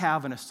we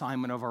have an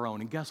assignment of our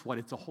own. And guess what?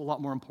 It's a whole lot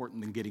more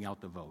important than getting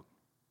out the vote.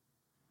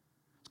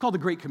 It's called the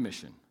Great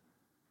Commission.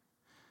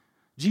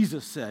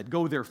 Jesus said,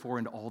 go therefore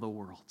into all the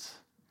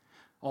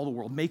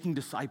world, making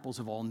disciples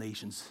of all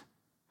nations,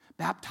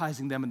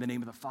 baptizing them in the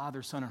name of the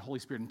Father, Son, and Holy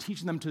Spirit, and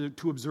teaching them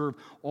to observe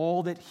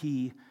all that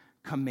he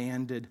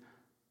commanded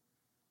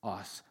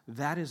us.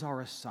 That is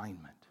our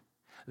assignment.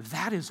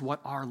 That is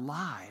what our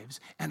lives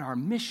and our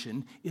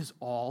mission is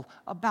all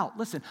about.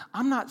 Listen,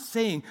 I'm not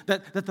saying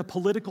that the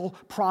political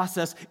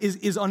process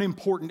is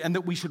unimportant and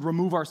that we should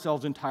remove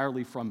ourselves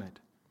entirely from it.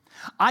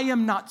 I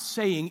am not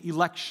saying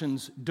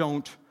elections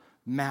don't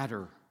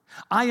matter.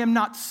 I am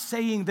not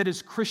saying that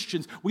as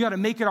Christians we ought to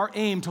make it our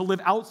aim to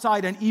live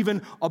outside and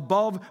even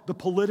above the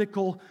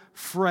political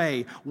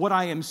fray. What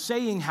I am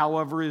saying,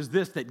 however, is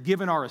this, that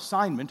given our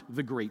assignment,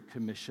 the Great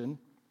Commission,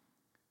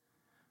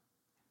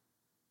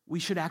 we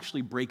should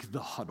actually break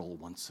the huddle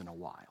once in a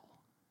while.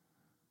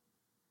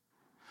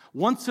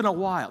 Once in a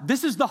while.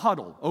 This is the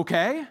huddle,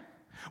 okay?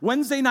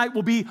 Wednesday night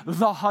will be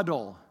the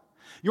huddle.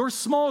 Your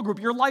small group,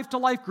 your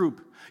life-to-life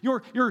group,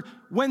 your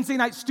Wednesday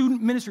night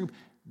student ministry group,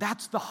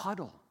 that's the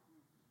huddle.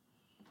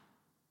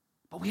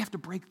 But we have to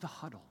break the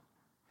huddle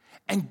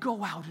and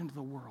go out into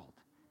the world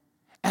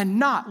and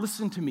not,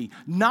 listen to me,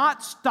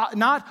 not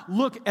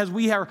look as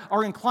we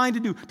are inclined to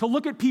do, to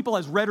look at people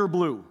as red or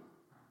blue.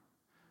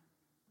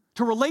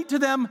 To relate to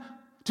them,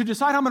 to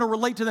decide how I'm going to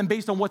relate to them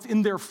based on what's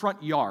in their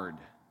front yard.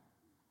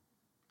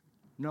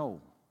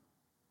 No.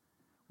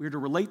 We are to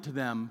relate to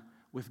them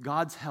with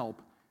God's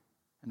help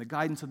and the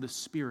guidance of the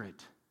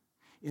Spirit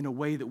in a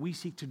way that we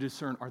seek to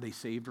discern, are they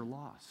saved or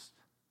lost?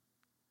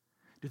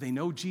 Do they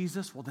know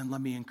Jesus? Well, then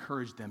let me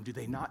encourage them. Do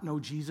they not know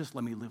Jesus?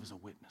 Let me live as a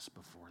witness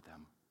before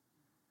them.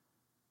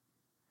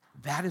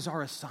 That is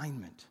our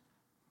assignment.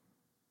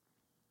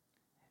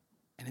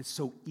 And it's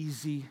so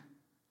easy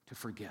to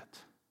forget.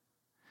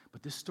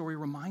 But this story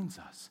reminds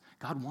us,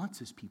 God wants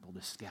his people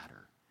to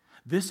scatter.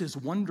 This is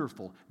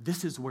wonderful.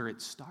 This is where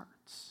it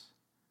starts.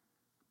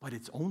 But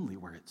it's only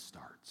where it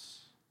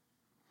starts.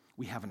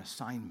 We have an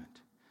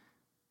assignment.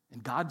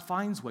 And God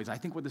finds ways. I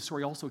think what the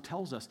story also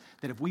tells us,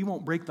 that if we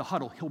won't break the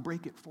huddle, he'll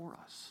break it for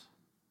us.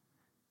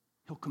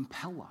 He'll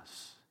compel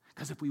us.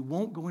 Because if we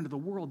won't go into the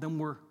world, then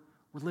we're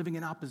living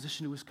in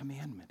opposition to his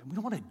commandment. And we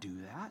don't want to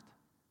do that.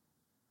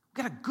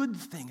 We've got a good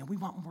thing, and we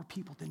want more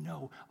people to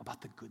know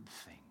about the good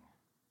thing.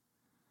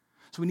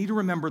 So we need to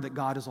remember that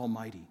God is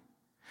almighty.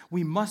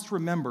 We must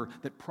remember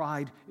that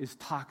pride is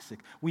toxic.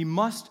 We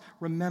must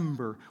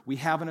remember we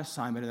have an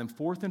assignment. And then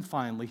fourth and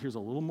finally, here's a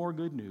little more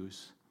good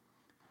news.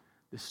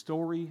 The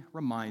story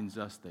reminds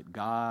us that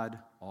God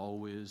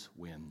always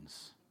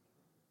wins.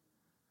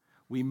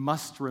 We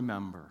must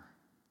remember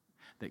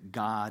that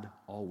God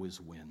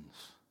always wins.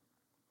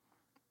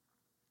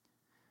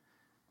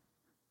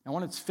 Now,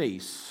 on its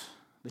face,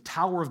 the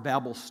Tower of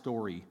Babel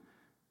story,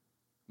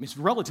 I mean, it's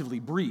relatively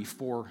brief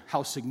for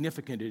how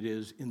significant it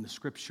is in the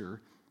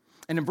Scripture.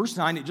 And in verse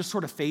 9, it just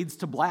sort of fades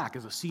to black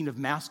as a scene of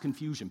mass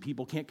confusion.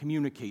 People can't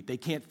communicate. They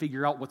can't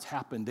figure out what's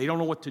happened. They don't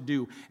know what to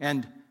do.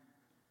 And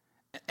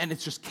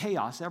it's just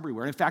chaos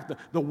everywhere. In fact,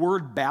 the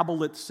word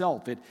Babel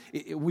itself,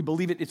 we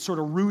believe it's sort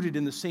of rooted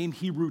in the same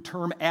Hebrew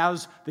term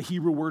as the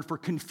Hebrew word for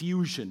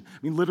confusion. I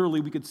mean, literally,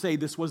 we could say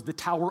this was the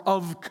Tower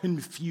of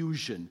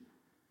Confusion.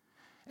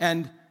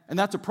 And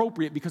that's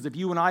appropriate because if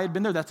you and I had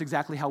been there, that's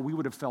exactly how we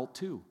would have felt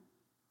too.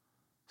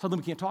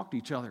 Suddenly we can't talk to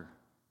each other.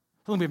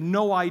 Suddenly we have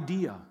no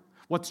idea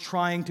what's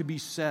trying to be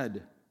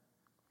said.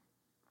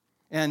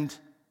 And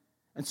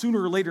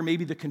sooner or later,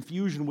 maybe the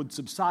confusion would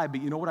subside,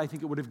 but you know what I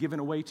think it would have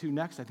given way to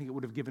next? I think it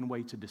would have given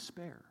way to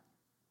despair.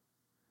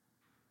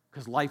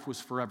 Because life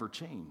was forever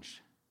changed.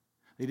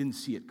 They didn't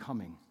see it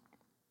coming.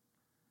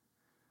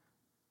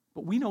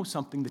 But we know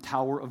something the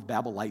Tower of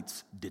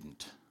Babelites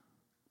didn't.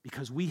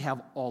 Because we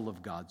have all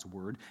of God's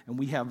word, and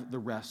we have the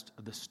rest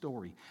of the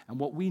story. And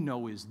what we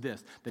know is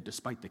this, that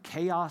despite the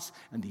chaos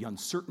and the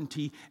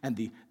uncertainty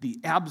and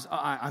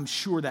I'm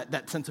sure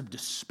that sense of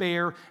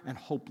despair and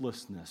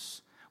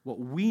hopelessness, what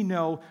we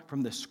know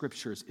from the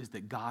Scriptures is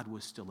that God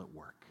was still at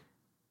work.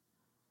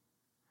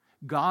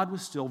 God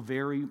was still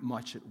very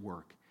much at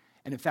work.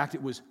 And in fact,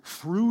 it was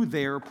through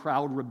their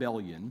proud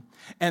rebellion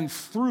and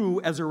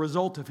through, as a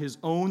result of his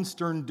own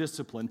stern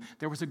discipline,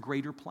 there was a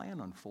greater plan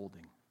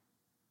unfolding.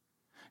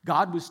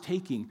 God was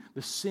taking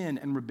the sin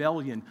and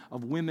rebellion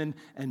of women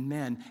and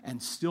men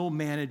and still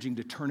managing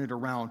to turn it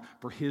around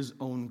for his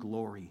own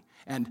glory.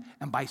 And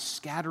by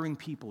scattering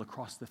people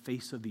across the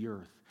face of the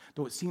earth,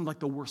 though it seemed like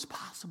the worst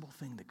possible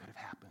thing that could have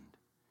happened,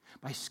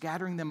 by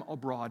scattering them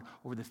abroad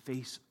over the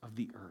face of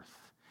the earth,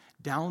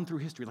 down through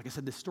history. Like I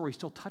said, this story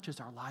still touches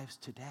our lives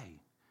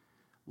today.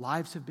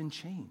 Lives have been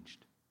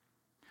changed.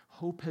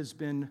 Hope has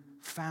been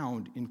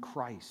found in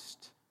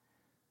Christ.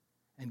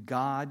 And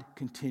God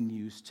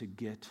continues to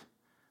get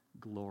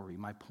glory.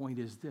 My point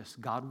is this: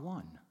 God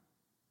won.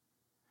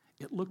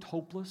 It looked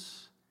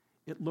hopeless.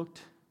 It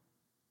looked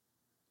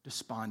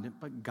despondent,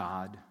 but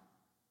God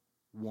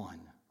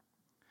won.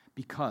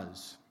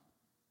 Because,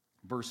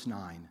 verse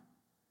 9,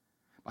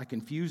 by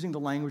confusing the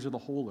language of the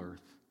whole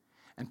earth,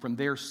 and from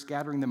there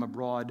scattering them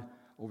abroad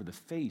over the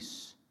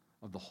face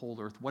of the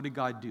whole earth, what did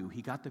God do?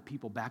 He got the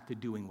people back to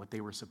doing what they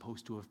were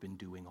supposed to have been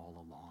doing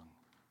all along.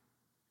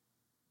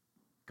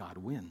 God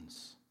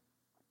wins.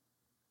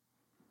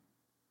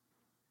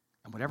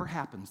 And whatever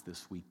happens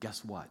this week,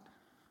 guess what?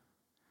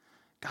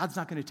 God's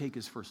not going to take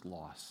his first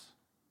loss.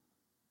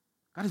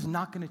 God is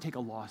not going to take a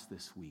loss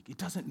this week. It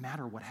doesn't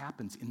matter what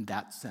happens in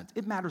that sense.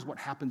 It matters what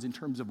happens in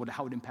terms of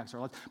how it impacts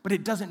our lives, but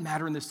it doesn't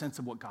matter in the sense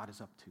of what God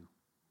is up to.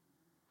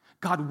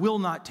 God will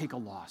not take a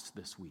loss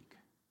this week.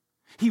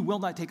 He will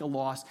not take a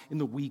loss in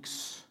the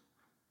weeks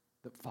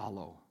that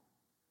follow.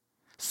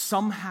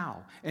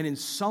 Somehow and in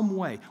some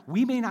way,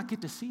 we may not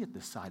get to see it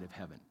this side of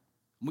heaven.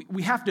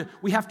 We have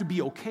to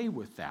be okay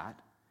with that.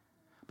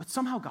 But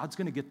somehow God's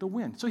going to get the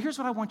win. So here's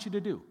what I want you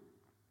to do.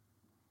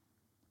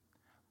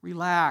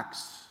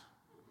 Relax.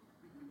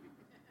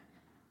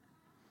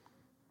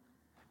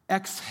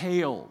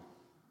 Exhale.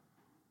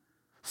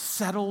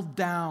 Settle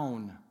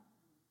down.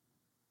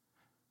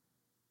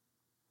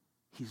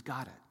 He's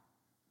got it.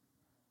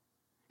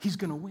 He's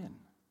going to win.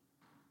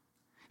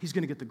 He's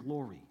going to get the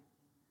glory.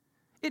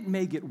 It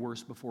may get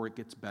worse before it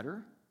gets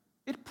better.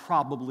 It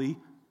probably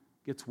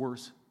gets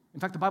worse. In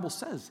fact, the Bible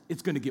says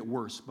it's going to get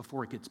worse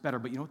before it gets better.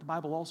 But you know what the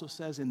Bible also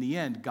says? In the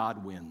end,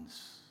 God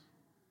wins.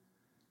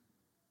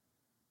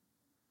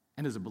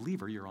 And as a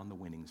believer, you're on the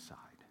winning side.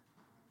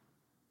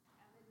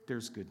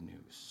 There's good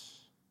news.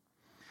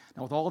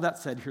 Now, with all of that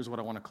said, here's what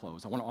I want to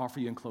close. I want to offer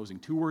you in closing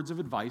 2 words of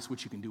advice,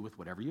 which you can do with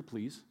whatever you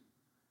please.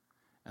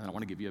 And then I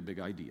want to give you a big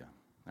idea.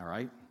 All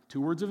right?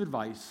 2 words of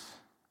advice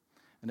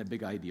and a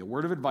big idea.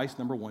 Word of advice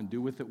number 1,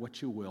 do with it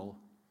what you will.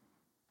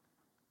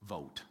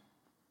 Vote.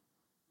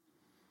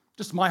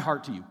 Just my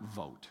heart to you,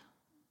 vote.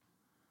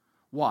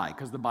 Why?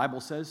 Because the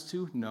Bible says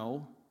to?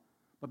 No.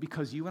 But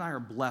because you and I are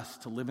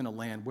blessed to live in a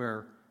land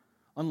where,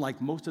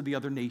 unlike most of the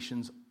other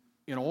nations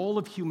in all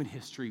of human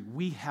history,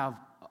 we have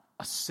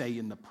a say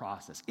in the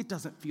process. It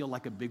doesn't feel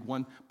like a big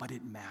one, but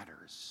it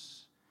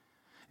matters.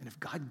 And if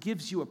God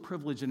gives you a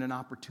privilege and an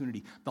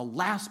opportunity, the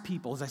last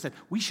people, as I said,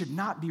 we should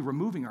not be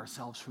removing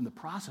ourselves from the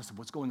process of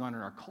what's going on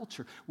in our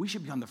culture. We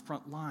should be on the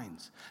front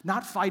lines,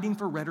 not fighting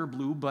for red or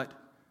blue, but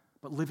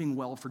living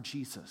well for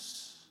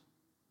Jesus.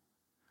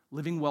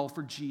 Living well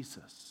for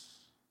Jesus.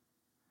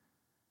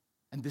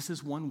 And this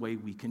is one way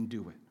we can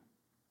do it.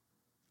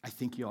 I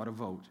think you ought to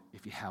vote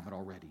if you haven't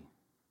already.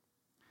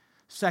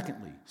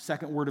 Secondly,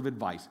 second word of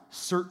advice,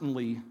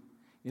 certainly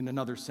in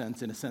another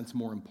sense, in a sense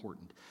more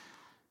important.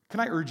 Can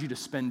I urge you to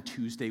spend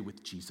Tuesday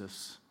with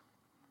Jesus?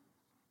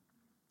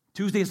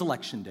 Tuesday is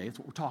election day. That's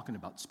what we're talking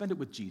about. Spend it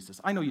with Jesus.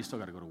 I know you still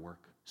got to go to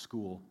work,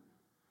 school,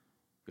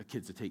 got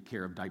kids to take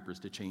care of, diapers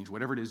to change,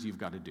 whatever it is you've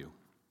got to do.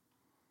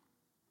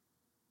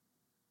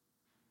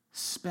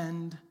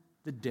 Spend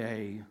the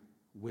day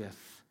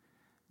with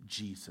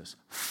Jesus.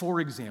 For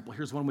example,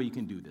 here's one way you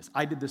can do this.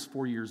 I did this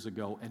 4 years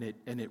ago, and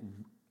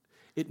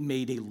it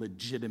made a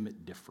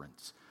legitimate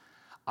difference.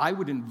 I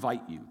would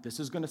invite you, this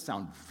is going to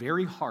sound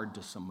very hard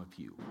to some of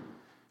you,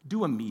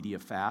 do a media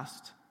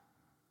fast.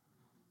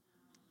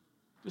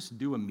 Just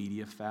do a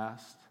media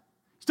fast.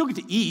 You still get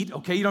to eat,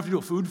 okay? You don't have to do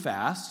a food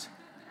fast.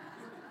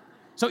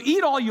 So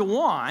eat all you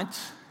want,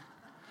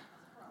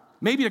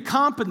 maybe to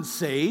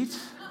compensate.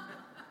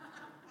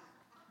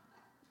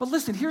 But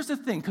listen, here's the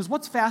thing, because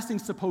what's fasting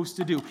supposed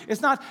to do?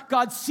 It's not,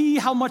 God, see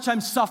how much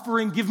I'm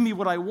suffering, give me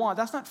what I want.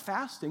 That's not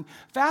fasting.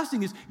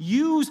 Fasting is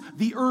use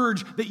the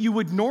urge that you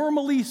would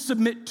normally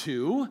submit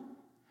to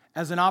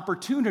as an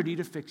opportunity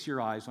to fix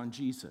your eyes on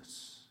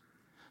Jesus.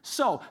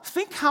 So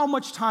think how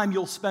much time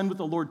you'll spend with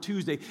the Lord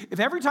Tuesday if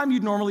every time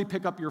you'd normally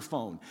pick up your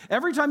phone,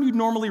 every time you'd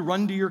normally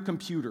run to your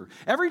computer,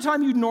 every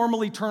time you'd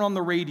normally turn on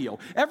the radio,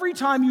 every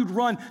time you'd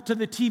run to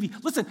the TV.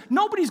 Listen,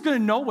 nobody's going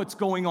to know what's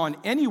going on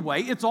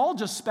anyway. It's all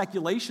just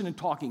speculation and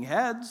talking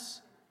heads.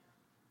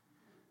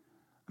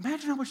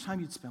 Imagine how much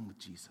time you'd spend with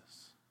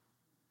Jesus.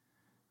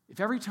 If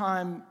every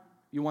time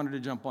you wanted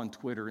to jump on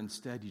Twitter,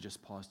 instead you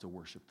just paused to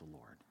worship the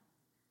Lord,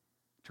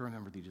 to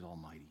remember that He's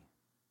almighty.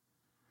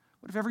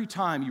 What if every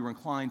time you were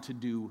inclined to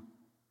do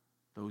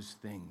those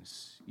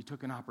things, you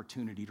took an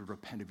opportunity to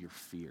repent of your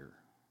fear?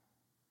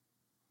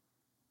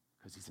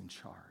 Because He's in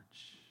charge.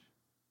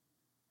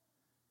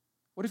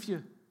 What if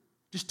you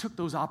just took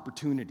those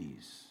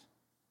opportunities,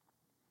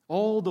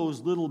 all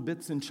those little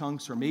bits and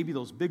chunks, or maybe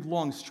those big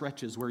long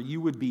stretches where you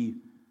would be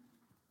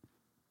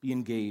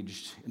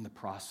engaged in the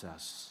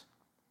process,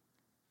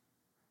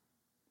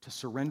 to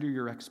surrender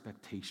your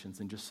expectations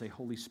and just say,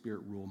 Holy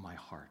Spirit, rule my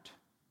heart.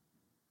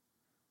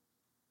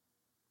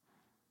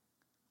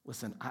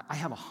 Listen, I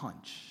have a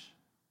hunch,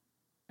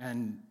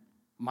 and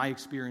my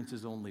experience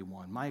is only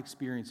one. My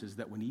experience is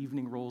that when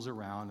evening rolls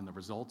around and the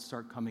results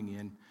start coming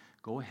in,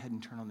 go ahead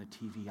and turn on the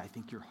TV. I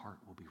think your heart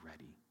will be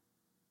ready.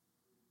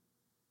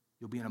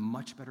 You'll be in a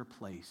much better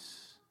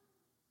place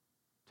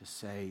to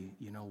say,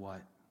 you know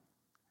what,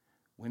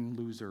 win,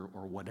 loser,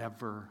 or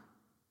whatever,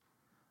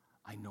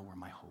 I know where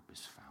my hope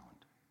is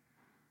found.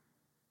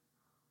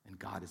 And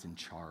God is in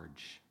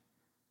charge.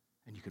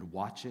 And you can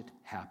watch it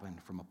happen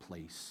from a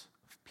place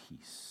of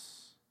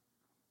peace.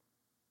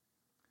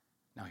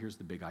 Now here's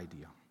the big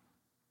idea,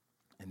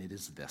 and it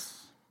is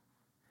this: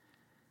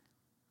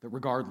 that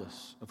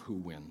regardless of who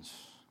wins,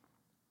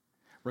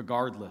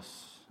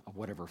 regardless of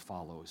whatever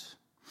follows,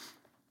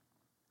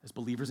 as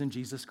believers in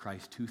Jesus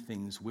Christ, two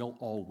things will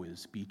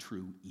always be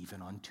true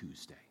even on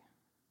Tuesday.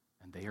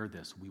 And they are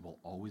this: we will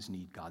always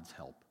need God's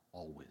help,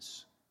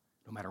 always.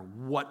 No matter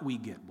what we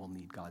get, we'll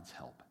need God's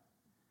help.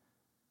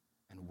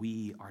 And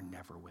we are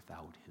never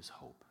without His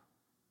hope.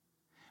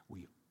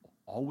 We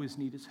always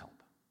need His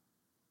help.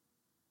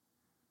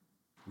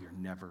 We are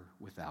never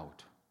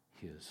without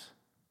His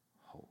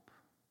hope.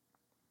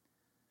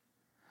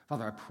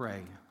 Father, I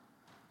pray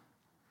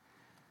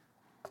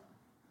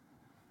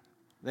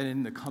that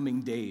in the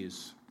coming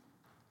days,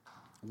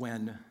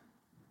 when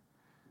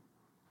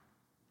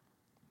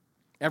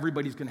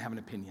everybody's going to have an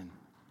opinion,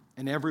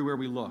 and everywhere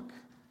we look,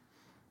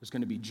 there's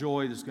going to be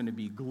joy, there's going to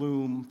be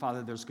gloom.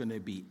 Father, there's going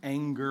to be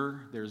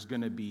anger, there's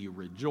going to be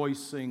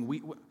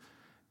rejoicing.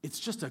 It's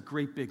just a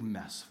great big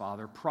mess,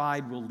 Father.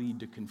 Pride will lead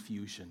to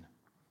confusion.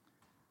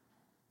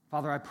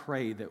 Father, I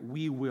pray that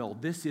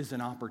this is an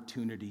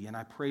opportunity, and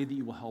I pray that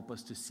you will help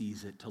us to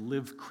seize it, to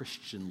live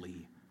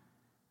Christianly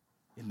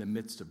in the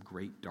midst of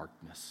great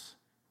darkness.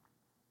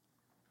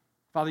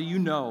 Father, you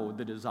know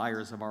the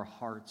desires of our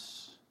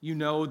hearts. You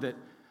know that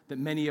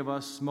many of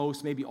us,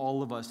 most, maybe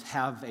all of us,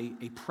 have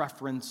a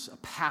preference, a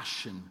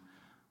passion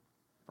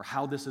for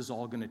how this is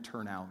all going to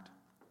turn out.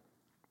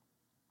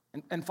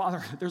 And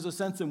Father, there's a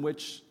sense in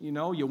which,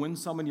 you win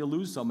some and you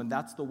lose some, and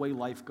that's the way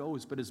life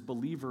goes. But as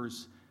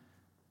believers,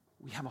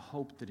 we have a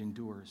hope that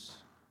endures.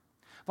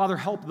 Father,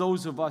 help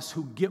those of us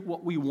who get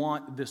what we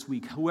want this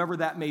week, whoever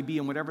that may be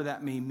and whatever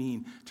that may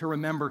mean, to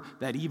remember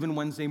that even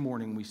Wednesday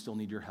morning, we still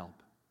need your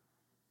help.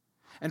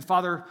 And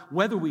Father,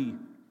 whether we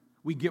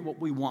get what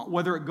we want,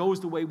 whether it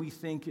goes the way we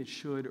think it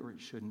should or it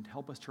shouldn't,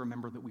 help us to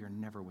remember that we are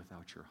never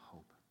without your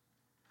hope.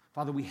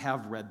 Father, we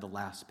have read the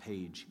last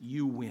page.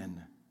 You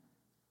win,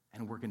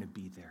 and we're going to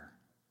be there.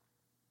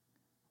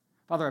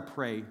 Father, I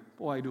pray,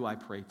 boy, do I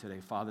pray today,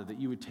 Father, that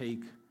you would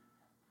take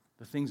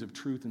the things of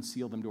truth and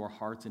seal them to our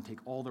hearts and take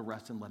all the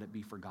rest and let it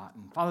be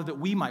forgotten. Father, that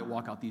we might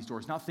walk out these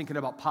doors not thinking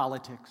about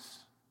politics,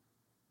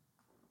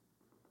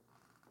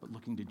 but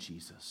looking to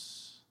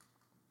Jesus,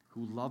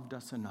 who loved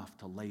us enough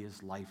to lay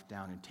his life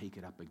down and take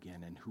it up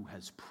again, and who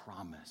has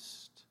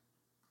promised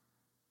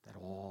that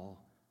all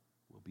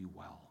will be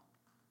well.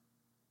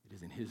 It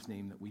is in his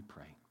name that we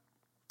pray.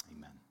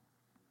 Amen.